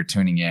appreciate that you're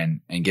tuning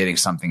in and getting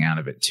something out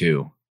of it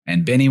too.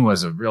 And Benny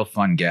was a real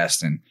fun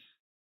guest. And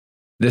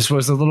this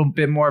was a little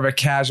bit more of a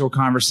casual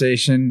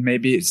conversation.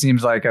 Maybe it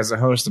seems like as a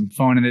host, I'm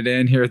phoning it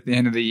in here at the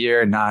end of the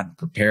year and not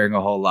preparing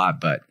a whole lot,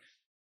 but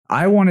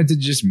I wanted to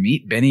just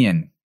meet Benny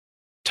and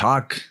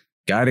talk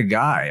guy to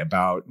guy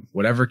about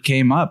whatever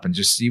came up and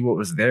just see what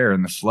was there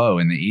in the flow,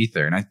 in the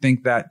ether. And I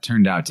think that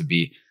turned out to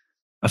be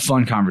a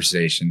fun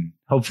conversation,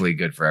 hopefully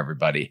good for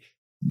everybody.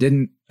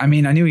 I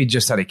knew he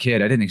just had a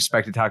kid. I didn't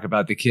expect to talk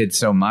about the kid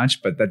so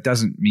much, but that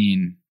doesn't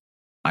mean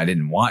I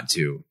didn't want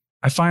to.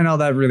 I find all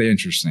that really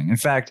interesting. In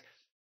fact,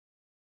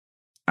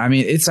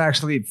 it's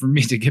actually, for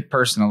me to get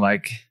personal,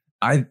 like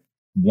I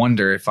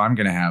wonder if I'm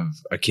going to have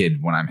a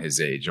kid when I'm his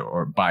age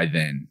or by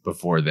then,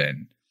 before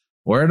then,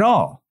 or at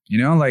all.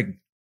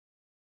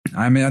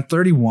 At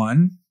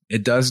 31,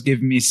 it does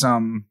give me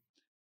some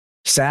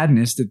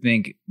sadness to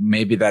think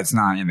maybe that's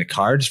not in the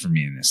cards for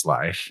me in this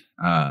life.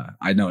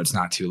 I know it's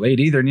not too late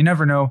either. And you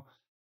never know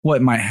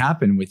what might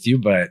happen with you,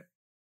 but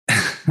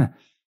it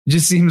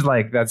just seems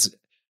like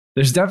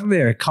there's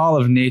definitely a call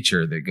of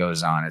nature that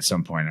goes on at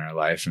some point in our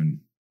life. And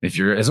if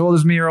you're as old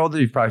as me or older,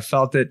 you've probably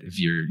felt it. If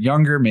you're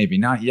younger, maybe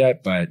not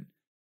yet, but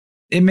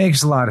it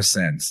makes a lot of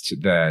sense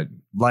that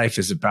life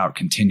is about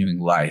continuing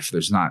life.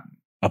 There's not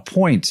a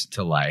point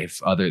to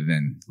life other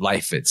than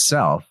life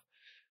itself,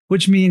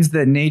 which means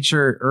that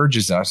nature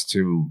urges us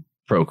to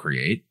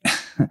procreate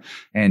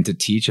and to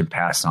teach and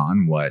pass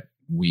on what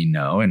we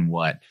know and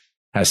what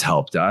has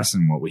helped us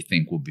and what we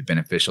think will be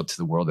beneficial to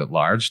the world at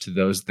large to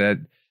those that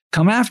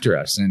come after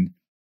us. And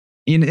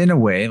in a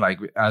way, like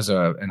as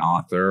an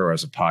author or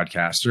as a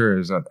podcaster,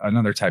 as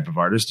another type of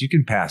artist, you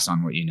can pass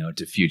on what you know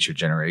to future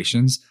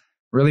generations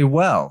really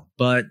well.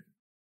 But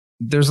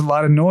there's a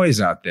lot of noise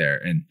out there,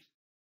 and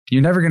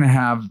you're never going to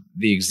have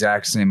the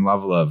exact same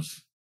level of,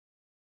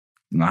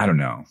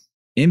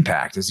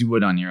 impact as you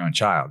would on your own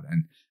child,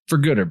 and for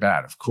good or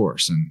bad, of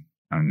course. And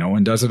no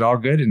one does it all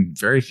good, and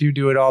very few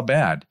do it all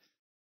bad.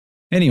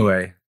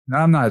 Anyway,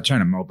 I'm not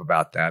trying to mope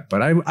about that,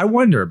 but I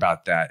wonder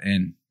about that.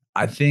 And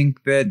I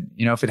think that,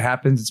 if it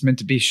happens, it's meant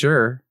to be,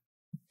 sure.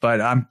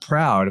 But I'm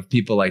proud of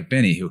people like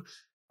Benny who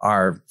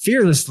are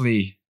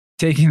fearlessly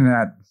taking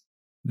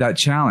that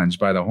challenge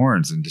by the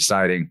horns and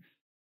deciding,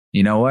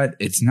 you know what,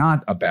 it's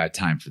not a bad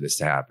time for this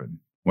to happen.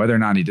 Whether or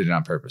not he did it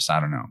on purpose, I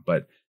don't know.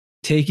 But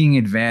taking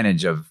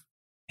advantage of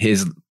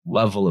his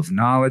level of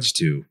knowledge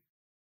to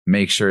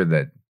make sure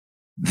that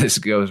this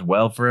goes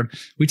well for him.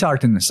 We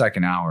talked in the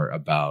second hour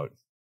about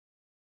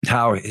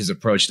how his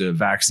approach to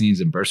vaccines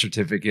and birth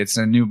certificates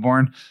and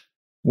newborn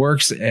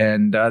works.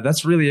 And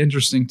that's really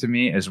interesting to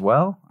me as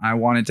well. I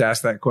wanted to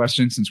ask that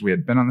question since we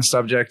had been on the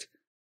subject.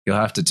 You'll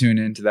have to tune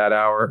into that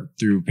hour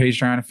through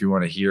Patreon if you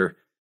want to hear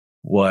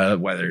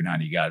whether or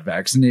not he got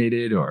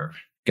vaccinated or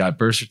got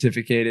birth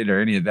certificated or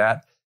any of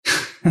that.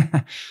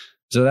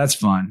 So that's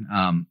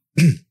fun.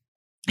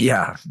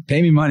 Yeah,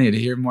 pay me money to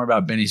hear more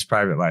about Benny's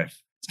private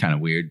life. It's kind of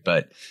weird,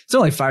 but it's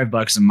only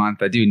 $5 a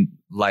month. I do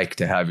like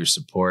to have your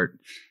support.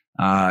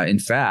 In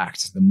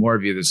fact, the more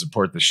of you that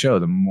support the show,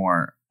 the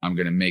more I'm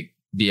going to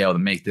be able to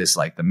make this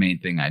like the main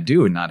thing I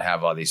do and not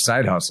have all these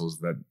side hustles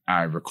that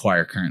I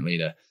require currently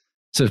to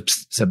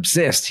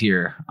subsist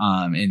here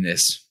in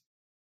this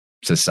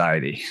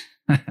society.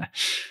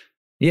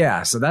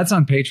 Yeah, so that's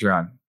on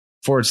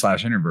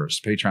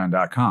Patreon.com/Interverse,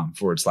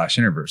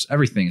 patreon.com/Interverse.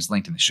 Everything is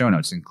linked in the show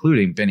notes,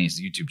 including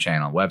Benny's YouTube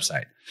channel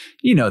website.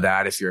 You know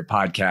that if you're a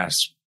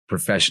podcast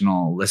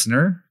professional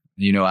listener,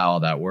 you know how all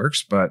that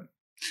works. But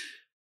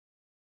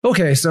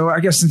okay, so I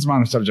guess since I'm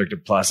on the subject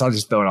of plus, I'll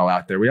just throw it all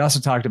out there. We also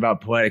talked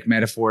about poetic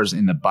metaphors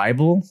in the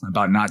Bible,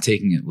 about not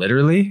taking it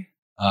literally.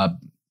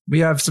 We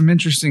have some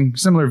interesting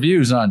similar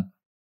views on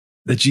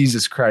the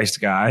Jesus Christ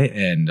guy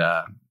and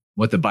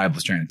what the Bible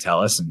is trying to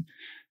tell us. And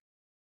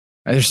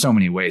there's so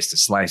many ways to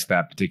slice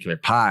that particular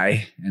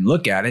pie and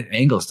look at it,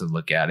 angles to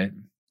look at it.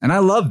 And I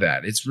love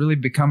that. It's really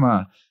become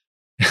I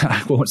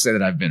won't say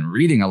that I've been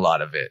reading a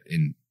lot of it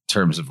in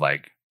terms of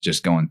like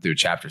just going through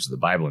chapters of the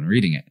Bible and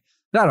reading it.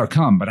 That'll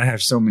come, but I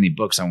have so many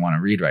books I want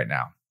to read right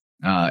now.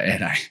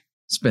 And I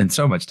spend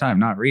so much time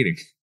not reading.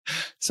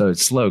 So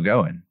it's slow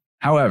going.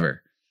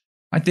 However,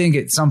 I think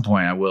at some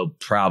point I will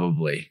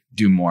probably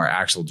do more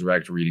actual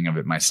direct reading of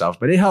it myself,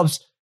 but it helps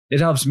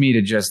me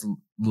to just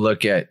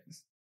look at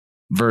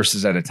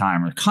verses at a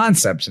time or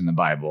concepts in the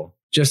Bible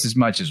just as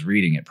much as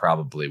reading it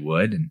probably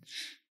would. And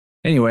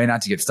anyway,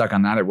 not to get stuck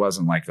on that, it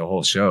wasn't like the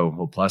whole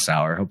plus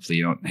hour. Hopefully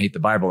you don't hate the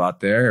Bible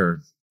out there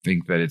or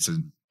think that it's a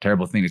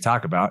terrible thing to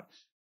talk about.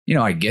 You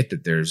know, I get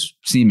that there's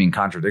seeming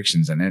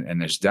contradictions in it,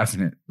 and there's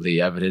definitely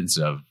evidence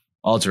of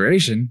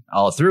alteration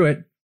all through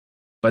it.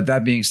 But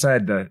that being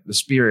said, the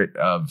spirit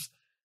of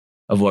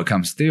what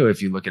comes through,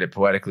 if you look at it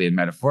poetically and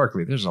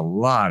metaphorically, there's a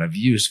lot of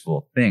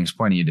useful things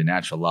pointing you to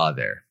natural law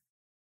there.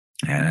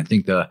 And I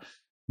think the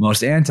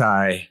most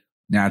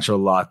anti-natural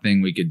law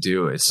thing we could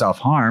do is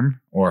self-harm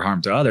or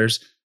harm to others.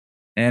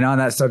 And on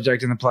that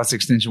subject in the plus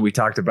extension, we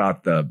talked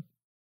about the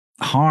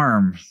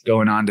harm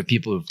going on to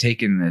people who've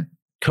taken the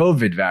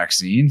COVID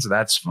vaccine. So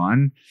that's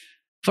fun.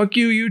 Fuck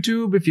you,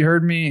 YouTube, if you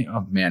heard me.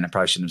 Oh, man, I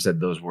probably shouldn't have said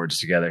those words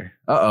together.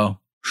 Uh-oh.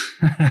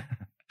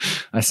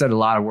 I said a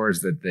lot of words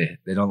that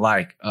they don't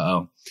like.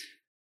 Uh-oh.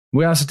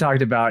 We also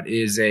talked about,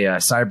 is a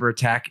cyber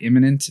attack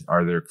imminent?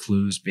 Are there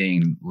clues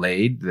being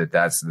laid that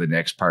that's the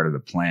next part of the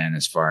plan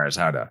as far as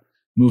how to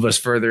move us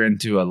further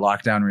into a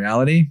lockdown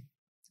reality?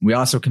 We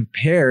also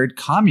compared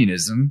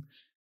communism,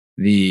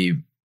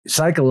 the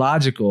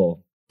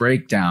psychological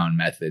breakdown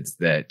methods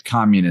that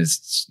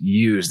communists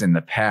used in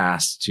the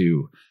past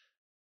to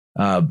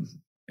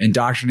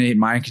indoctrinate,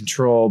 mind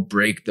control,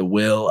 break the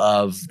will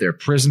of their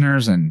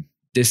prisoners and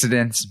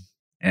dissidents.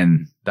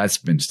 And that's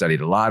been studied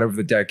a lot over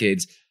the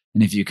decades.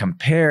 And if you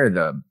compare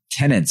the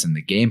tenets and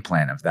the game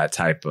plan of that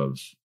type of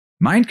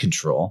mind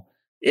control,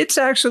 it's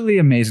actually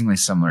amazingly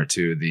similar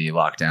to the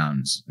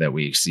lockdowns that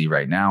we see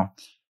right now.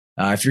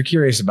 If you're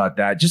curious about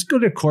that, just go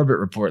to Corbett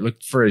Report.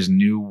 Look for his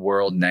New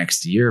World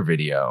Next Year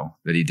video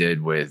that he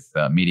did with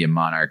Media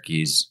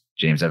Monarchies,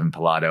 James Evan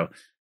Pilato.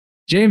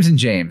 James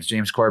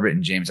Corbett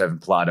and James Evan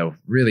Pilato,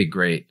 really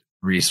great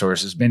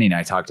resources. Benny and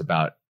I talked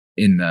about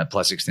in the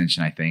plus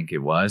extension, I think it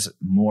was,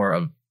 more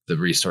of the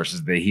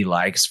resources that he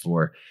likes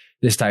for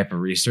this type of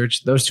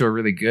research. Those two are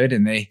really good.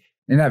 And they,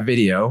 in that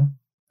video,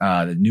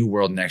 the New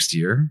World Next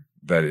Year,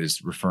 that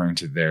is referring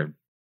to their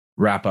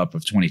wrap up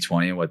of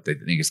 2020 and what they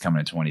think is coming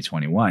in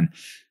 2021.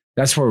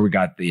 That's where we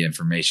got the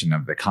information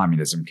of the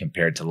communism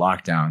compared to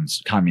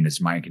lockdowns,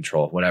 communist mind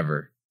control,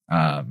 whatever,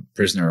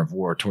 prisoner of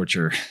war,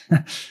 torture.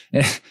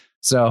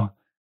 So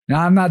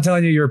now I'm not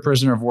telling you you're a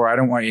prisoner of war. I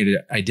don't want you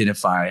to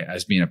identify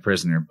as being a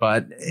prisoner,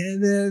 but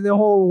the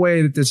whole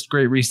way that this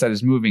great reset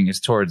is moving is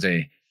towards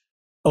a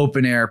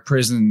open air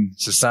prison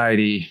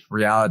society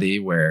reality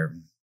where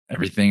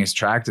everything is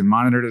tracked and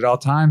monitored at all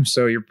times.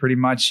 So you're pretty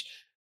much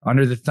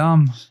under the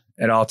thumb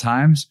at all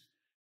times.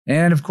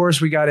 And of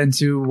course, we got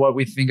into what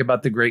we think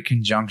about the Great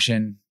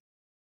Conjunction,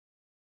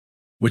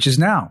 which is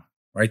now,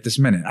 right this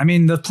minute. I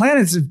mean, the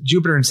planets of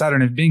Jupiter and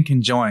Saturn have been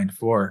conjoined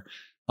for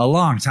a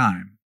long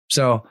time.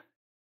 So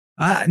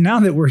now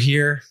that we're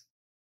here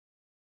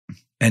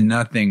and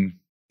nothing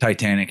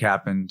Titanic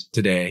happened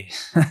today,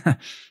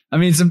 I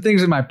mean, some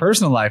things in my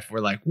personal life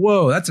were like,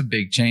 whoa, that's a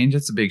big change.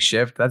 That's a big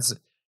shift. That's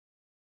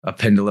a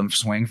pendulum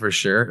swing for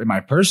sure in my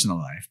personal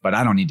life, but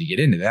I don't need to get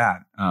into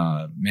that.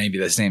 Maybe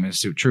the same is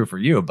true for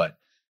you, but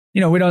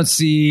we don't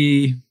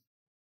see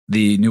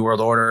the New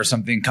World Order or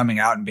something coming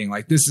out and being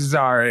like, this is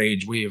our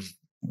age.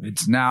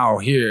 It's now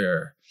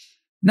here.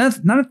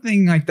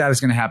 Nothing like that is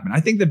going to happen. I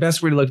think the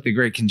best way to look at the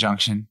Great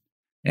Conjunction,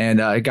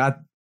 and I got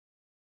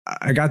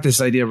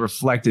this idea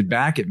reflected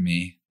back at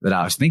me that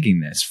I was thinking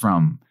this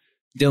from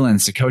Dylan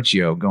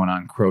Sicocchio going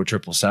on Crow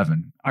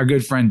 777. Our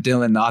good friend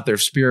Dylan, the author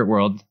of Spirit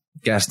World,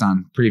 guest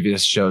on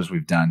previous shows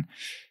we've done.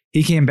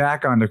 he came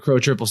back on the Crow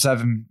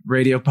 777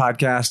 radio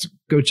podcast.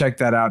 Go check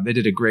that out. They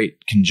did a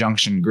great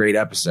conjunction, great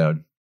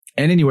episode.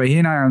 And anyway, he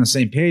and I are on the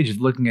same page of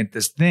looking at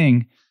this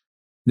thing,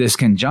 this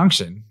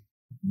conjunction,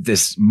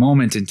 this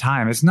moment in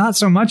time. It's not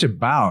so much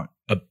about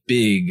a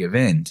big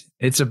event.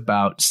 It's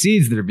about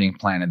seeds that are being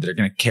planted that are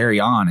going to carry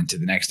on into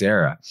the next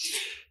era.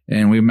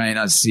 And we might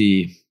not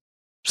see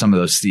some of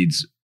those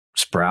seeds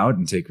sprout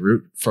and take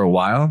root for a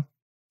while.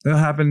 They'll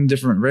happen in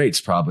different rates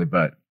probably,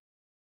 but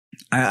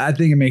I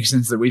think it makes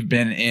sense that we've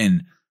been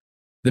in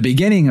the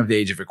beginning of the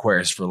age of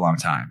Aquarius for a long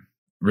time,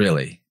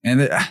 really.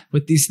 And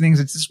with these things,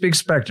 it's this big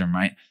spectrum,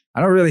 right?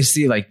 I don't really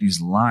see like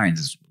these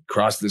lines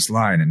cross this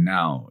line and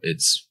now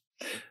it's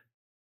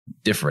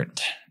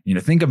different. You know,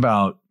 think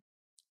about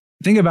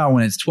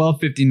when it's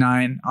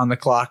 12:59 on the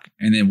clock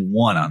and then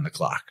 1 on the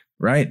clock,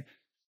 right?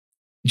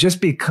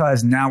 Just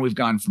because now we've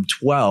gone from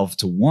 12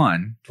 to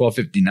 1,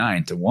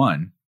 12:59 to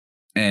 1,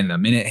 and the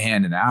minute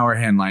hand and the hour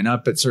hand line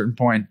up at a certain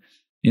point,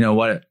 you know,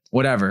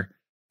 whatever.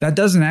 That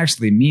doesn't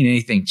actually mean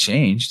anything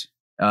changed.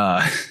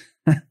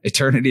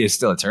 Eternity is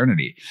still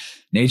eternity.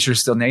 Nature is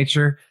still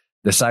nature.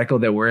 The cycle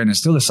that we're in is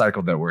still the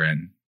cycle that we're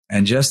in.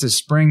 And just as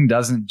spring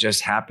doesn't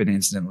just happen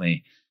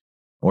instantly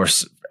or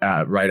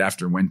right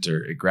after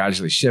winter, it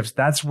gradually shifts.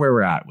 That's where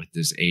we're at with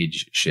this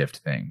age shift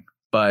thing.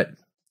 But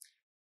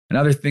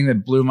another thing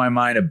that blew my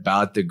mind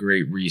about the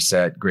Great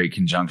Reset, Great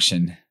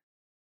Conjunction,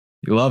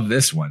 you love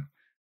this one.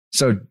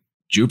 So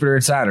Jupiter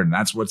and Saturn,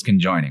 that's what's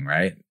conjoining,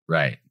 right?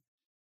 Right.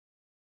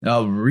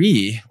 Now,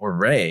 Re, or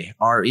Ray,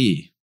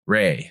 R-E,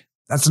 Ray,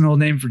 that's an old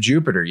name for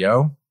Jupiter,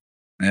 yo.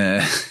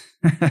 And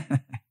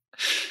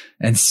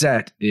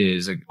Set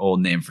is an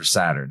old name for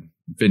Saturn.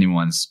 If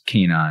anyone's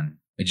keen on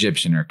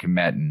Egyptian or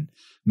Kemetan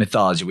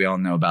mythology, we all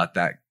know about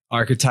that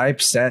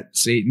archetype, Set,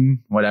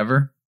 Satan,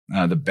 whatever,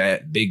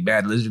 the big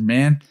bad lizard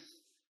man.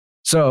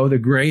 So the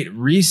Great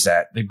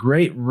Reset, the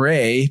Great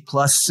Ray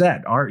plus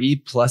Set, R-E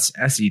plus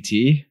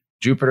S-E-T,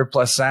 Jupiter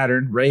plus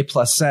Saturn, Ray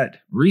plus Set,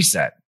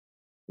 reset.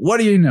 What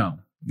do you know?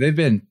 They've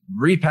been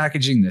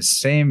repackaging the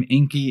same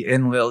inky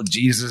Enlil,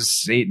 Jesus,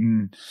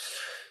 Satan,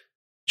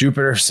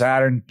 Jupiter,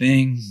 Saturn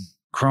thing,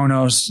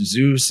 Kronos,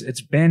 Zeus.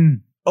 It's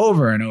been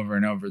over and over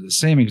and over the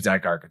same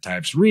exact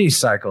archetypes,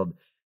 recycled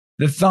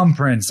the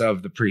thumbprints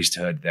of the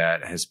priesthood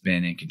that has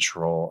been in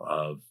control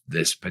of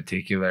this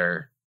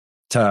particular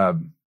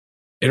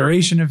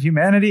iteration of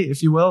humanity,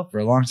 if you will, for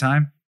a long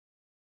time.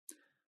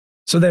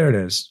 So there it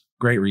is.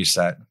 Great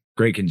reset,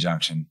 great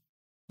conjunction.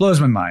 Blows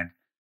my mind.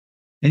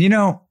 And you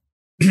know,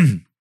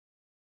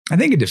 I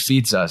think it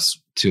defeats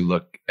us to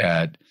look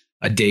at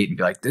a date and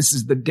be like, this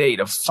is the date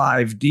of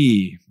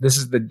 5D. This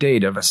is the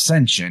date of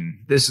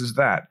ascension. This is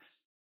that.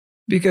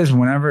 Because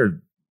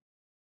whenever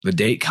the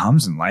date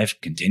comes and life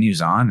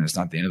continues on, and it's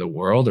not the end of the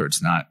world, or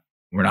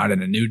we're not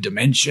in a new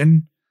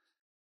dimension,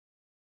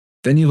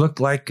 then you look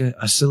like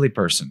a silly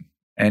person.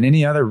 And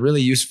any other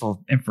really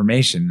useful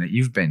information that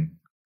you've been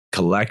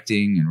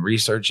collecting and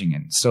researching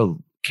and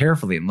so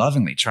carefully and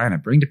lovingly trying to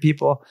bring to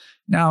people,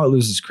 now it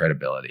loses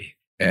credibility.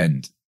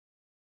 And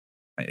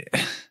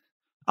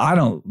I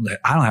don't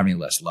have any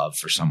less love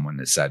for someone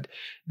that said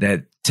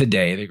that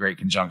today the Great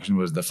Conjunction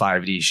was the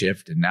 5D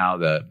shift, and now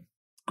the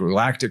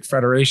Galactic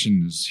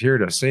Federation is here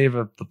to save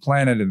the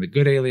planet, and the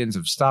good aliens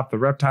have stopped the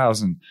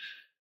reptiles and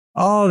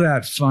all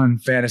that fun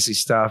fantasy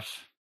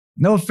stuff.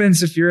 No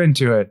offense if you're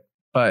into it,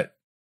 but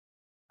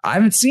I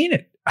haven't seen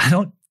it.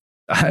 I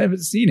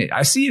haven't seen it.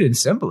 I see it in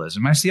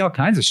symbolism. I see all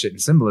kinds of shit in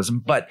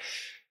symbolism, but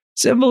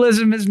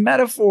symbolism is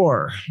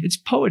metaphor. It's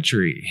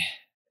poetry.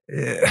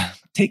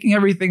 Taking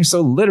everything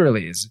so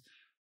literally is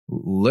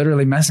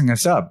literally messing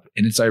us up.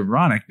 And it's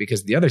ironic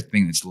because the other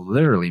thing that's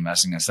literally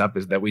messing us up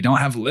is that we don't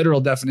have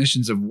literal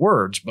definitions of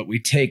words, but we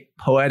take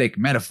poetic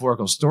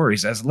metaphorical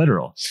stories as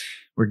literal.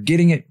 We're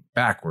getting it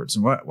backwards.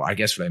 And I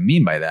guess what I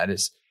mean by that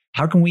is,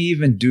 how can we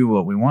even do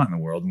what we want in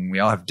the world when we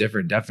all have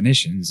different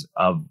definitions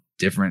of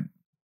different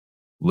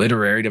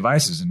literary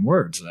devices and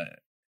words?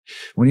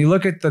 When you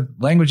look at the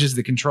languages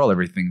that control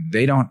everything,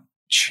 they don't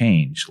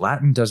change.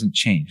 Latin doesn't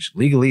change.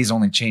 Legalese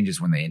only changes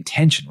when they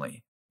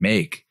intentionally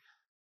make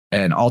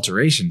an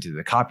alteration to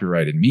the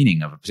copyrighted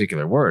meaning of a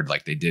particular word,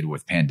 like they did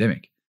with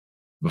pandemic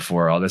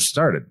before all this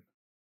started.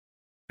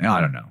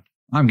 I don't know.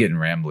 I'm getting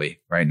rambly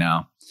right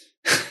now.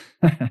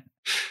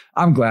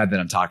 I'm glad that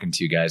I'm talking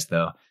to you guys,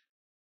 though.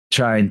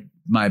 Trying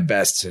my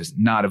best to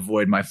not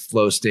avoid my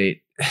flow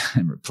state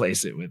and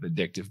replace it with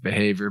addictive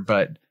behavior.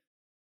 But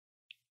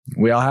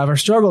we all have our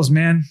struggles,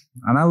 man.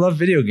 And I love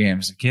video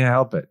games. I can't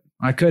help it.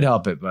 I could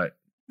help it, but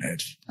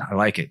I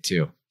like it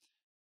too.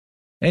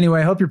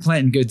 Anyway, I hope you're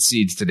planting good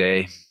seeds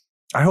today.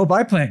 I hope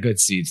I plant good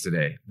seeds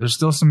today. There's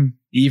still some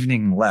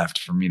evening left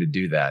for me to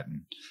do that.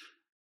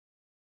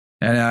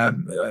 And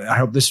I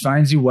hope this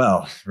finds you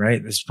well,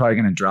 right? This is probably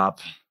going to drop.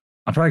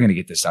 I'm probably going to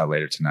get this out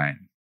later tonight.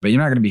 But you're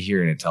not going to be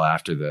hearing it until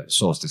after the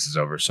solstice is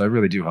over. So I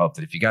really do hope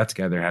that if you got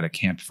together, had a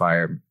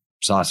campfire,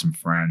 saw some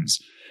friends,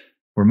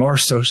 were more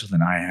social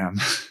than I am.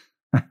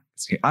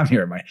 I'm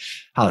here at my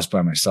house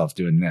by myself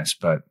doing this,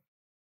 but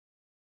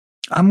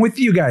I'm with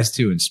you guys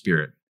too in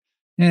spirit.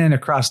 and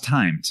across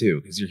time too,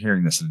 because you're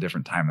hearing this at a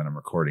different time than I'm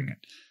recording it.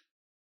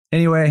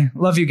 Anyway,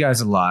 love you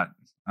guys a lot.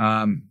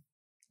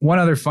 One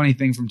other funny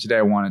thing from today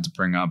I wanted to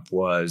bring up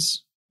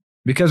was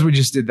because we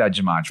just did that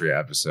Gematria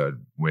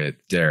episode with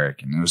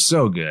Derek, and it was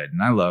so good.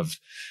 And I love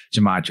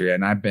Gematria,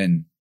 and I've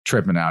been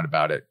tripping out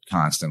about it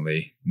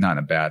constantly, not in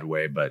a bad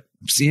way, but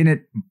I'm seeing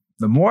it.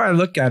 The more I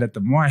look at it,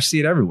 the more I see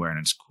it everywhere, and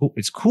it's cool.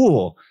 It's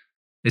cool.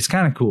 It's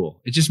kind of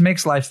cool. It just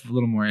makes life a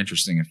little more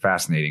interesting and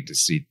fascinating to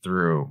see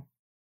through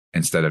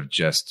instead of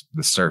just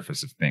the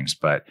surface of things.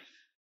 But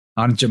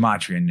on a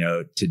Gematria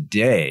note,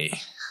 today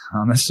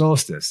on the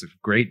solstice,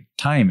 great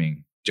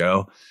timing,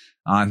 Joe,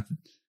 on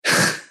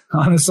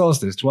the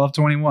solstice,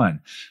 12/21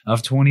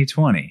 of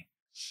 2020,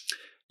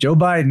 Joe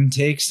Biden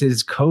takes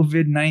his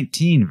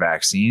COVID-19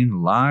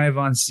 vaccine live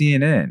on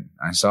CNN.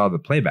 I saw the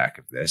playback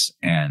of this,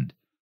 and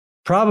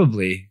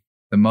probably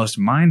the most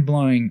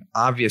mind-blowing,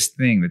 obvious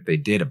thing that they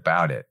did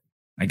about it.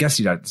 I guess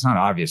it's not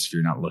obvious if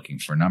you're not looking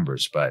for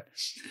numbers, but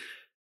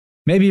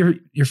maybe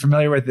you're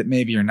familiar with it,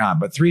 maybe you're not.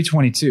 But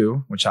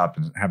 322, which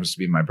happens to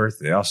be my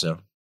birthday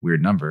also,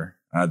 weird number.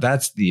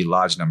 That's the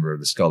lodge number of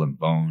the Skull and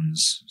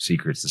Bones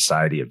Secret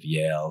Society of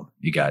Yale.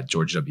 You got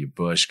George W.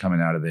 Bush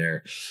coming out of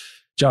there,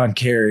 John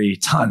Kerry,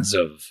 tons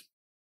of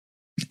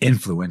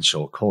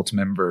influential cult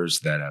members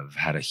that have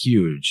had a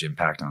huge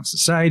impact on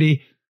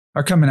society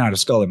are coming out of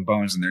Skull and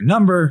Bones, and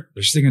their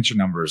signature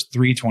number is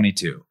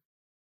 322.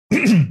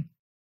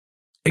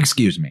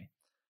 Excuse me.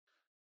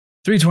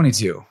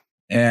 322.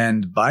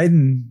 And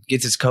Biden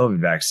gets his COVID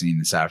vaccine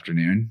this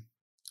afternoon,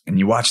 and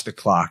you watch the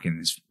clock in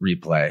this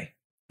replay,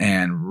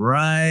 and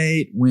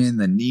right when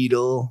the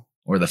needle,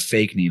 or the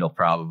fake needle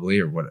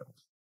probably, or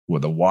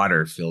the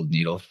water-filled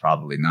needle,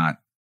 probably not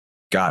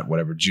got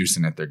whatever juice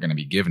in it they're going to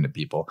be giving to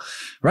people,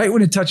 right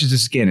when it touches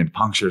his skin and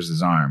punctures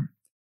his arm,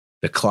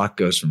 the clock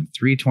goes from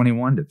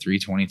 321 to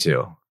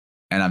 322.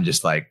 And I'm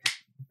just like,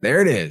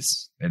 there it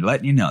is. They're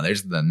letting you know.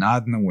 There's the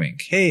nod and the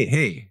wink.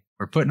 Hey,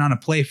 we're putting on a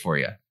play for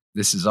you.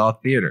 This is all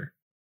theater.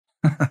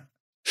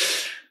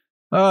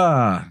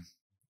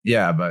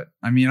 Yeah, but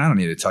I mean, I don't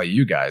need to tell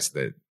you guys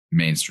that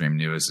mainstream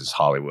news is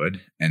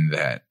Hollywood and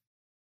that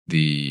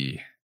the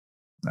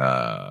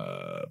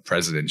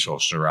presidential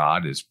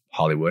charade is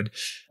Hollywood.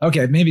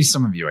 Okay, maybe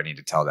some of you I need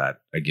to tell that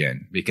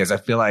again, because I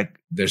feel like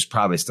there's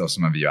probably still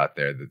some of you out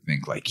there that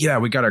think like, yeah,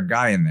 we got our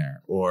guy in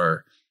there,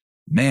 or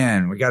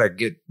man, we got to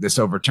get this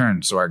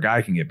overturned so our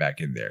guy can get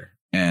back in there.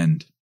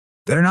 And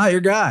they're not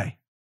your guy.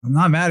 I'm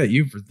not mad at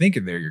you for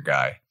thinking they're your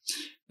guy.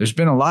 There's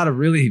been a lot of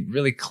really,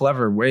 really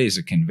clever ways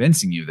of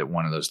convincing you that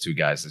one of those two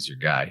guys is your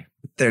guy.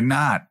 But they're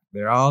not.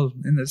 They're all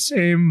in the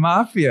same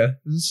mafia,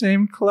 the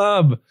same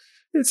club.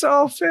 It's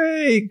all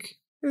fake.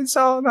 It's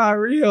all not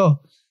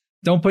real.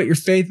 Don't put your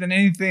faith in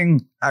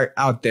anything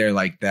out there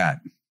like that.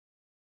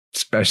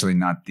 Especially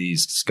not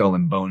these skull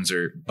and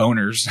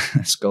boners,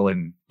 skull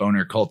and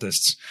boner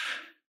cultists.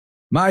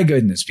 My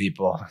goodness,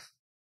 people.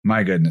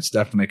 My goodness.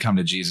 Definitely come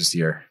to Jesus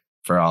here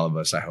for all of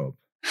us, I hope.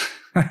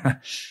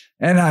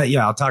 And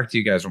I'll talk to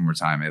you guys one more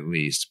time at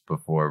least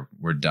before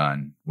we're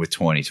done with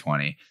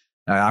 2020.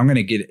 I'm going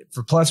to get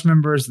for Plus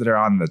members that are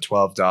on the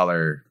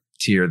 $12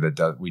 tier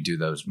that we do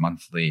those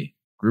monthly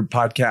group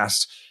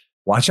podcasts.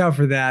 Watch out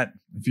for that.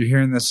 If you're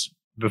hearing this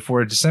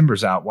before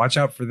December's out, watch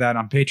out for that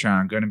on Patreon.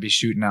 I'm going to be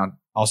shooting out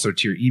also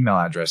to your email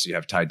address you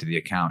have tied to the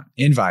account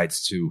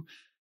invites to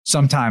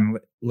sometime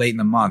late in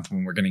the month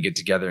when we're going to get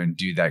together and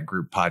do that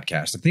group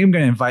podcast. I think I'm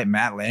going to invite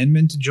Matt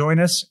Landman to join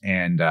us.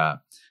 And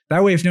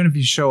that way, if none of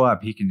you show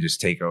up, he can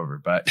just take over.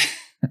 But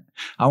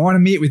I want to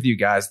meet with you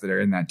guys that are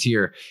in that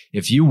tier.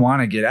 If you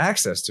want to get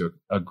access to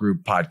a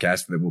group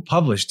podcast that will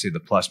publish to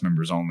the Plus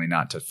members only,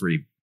 not to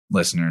free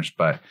listeners,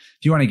 but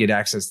if you want to get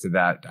access to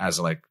that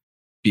as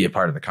be a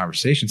part of the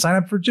conversation, sign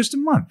up for just a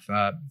month,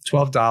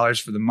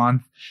 $12 for the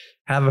month.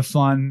 Have a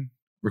fun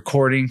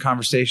recording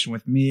conversation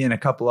with me and a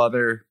couple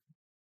other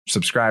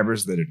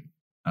subscribers that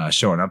are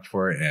showing up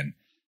for it, and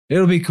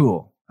it'll be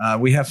cool.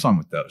 We have fun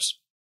with those.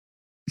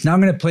 Now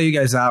I'm going to play you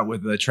guys out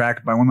with a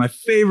track by one of my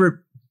favorite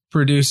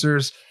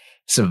producers,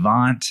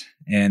 Savant,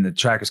 and the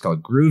track is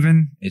called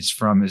Groovin'. It's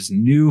from his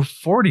new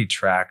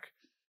 40-track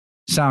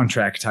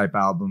soundtrack type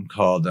album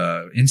called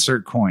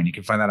Insert Coin. You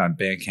can find that on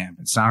Bandcamp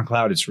and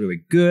SoundCloud. It's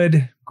really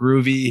good,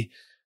 groovy,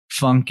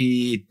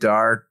 funky,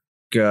 dark,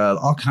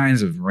 all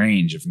kinds of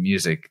range of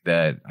music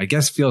that I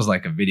guess feels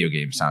like a video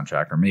game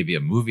soundtrack or maybe a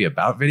movie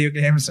about video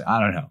games. I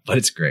don't know, but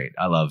it's great.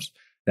 I love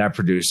that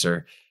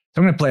producer. So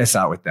I'm going to play us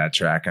out with that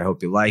track. I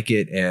hope you like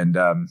it. And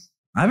I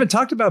haven't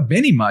talked about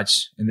Benny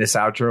much in this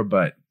outro,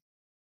 but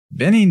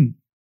Benny's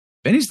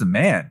the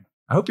man.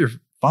 I hope you're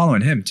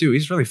following him too.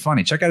 He's really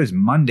funny. Check out his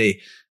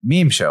Monday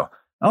meme show.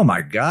 Oh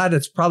my God,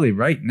 that's probably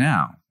right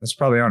now. That's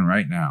probably on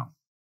right now.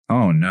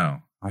 Oh no,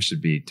 I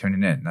should be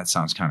tuning in. That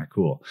sounds kind of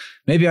cool.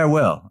 Maybe I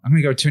will. I'm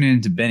going to go tune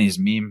in to Benny's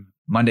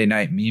Monday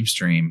night meme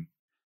stream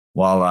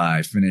while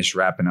I finish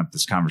wrapping up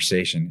this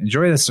conversation.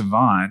 Enjoy the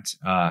Savant.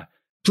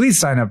 Please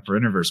sign up for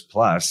Interverse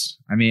Plus.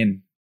 I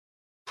mean,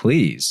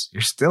 please,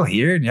 you're still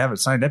here and you haven't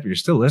signed up. You're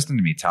still listening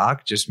to me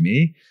talk, just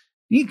me.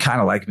 You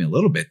kind of like me a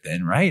little bit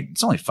then, right?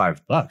 It's only $5.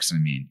 I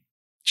mean,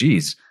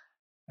 geez.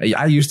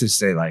 I used to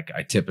say like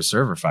I tip a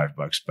server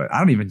 $5, but I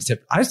don't even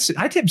tip. I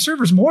tip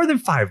servers more than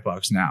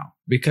 $5 now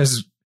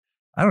because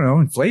I don't know,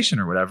 inflation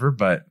or whatever,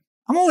 but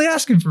I'm only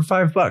asking for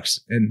 $5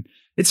 and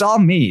it's all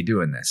me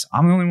doing this.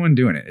 I'm the only one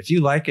doing it. If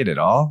you like it at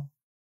all,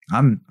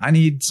 I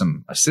need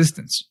some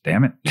assistance.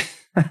 Damn it.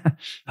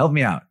 Help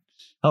me out.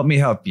 Help me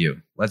help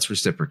you. Let's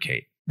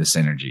reciprocate this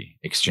energy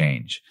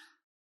exchange.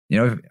 You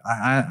know,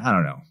 I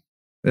don't know.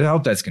 I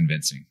hope that's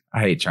convincing. I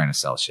hate trying to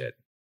sell shit.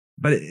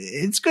 But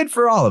it's good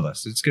for all of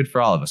us. It's good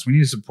for all of us. We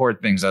need to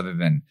support things other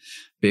than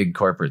big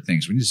corporate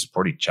things. We need to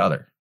support each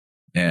other.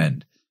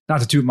 And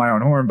not to toot my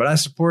own horn, but I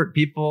support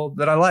people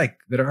that I like,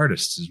 that are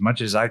artists, as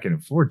much as I can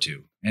afford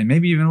to. And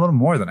maybe even a little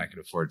more than I could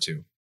afford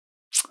to.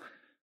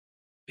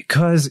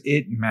 Because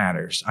it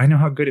matters. I know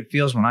how good it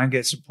feels when I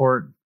get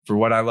support for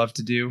what I love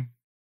to do.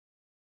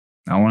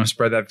 I want to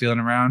spread that feeling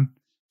around.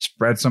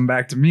 Spread some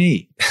back to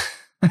me.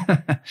 All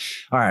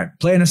right.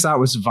 Playing us out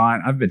with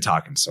Savant. I've been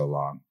talking so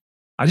long.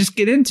 I just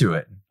get into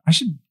it. I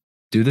should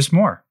do this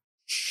more.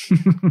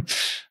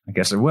 I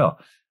guess I will.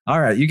 All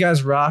right. You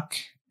guys rock.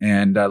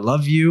 And I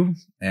love you.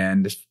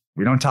 And if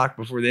we don't talk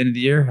before the end of the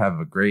year, have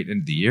a great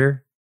end of the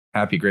year.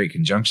 Happy great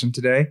conjunction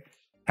today.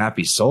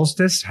 Happy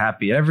solstice.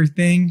 Happy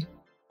everything.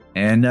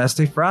 And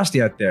stay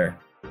frosty out there.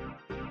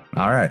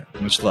 All right.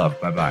 Much love.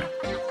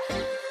 Bye-bye.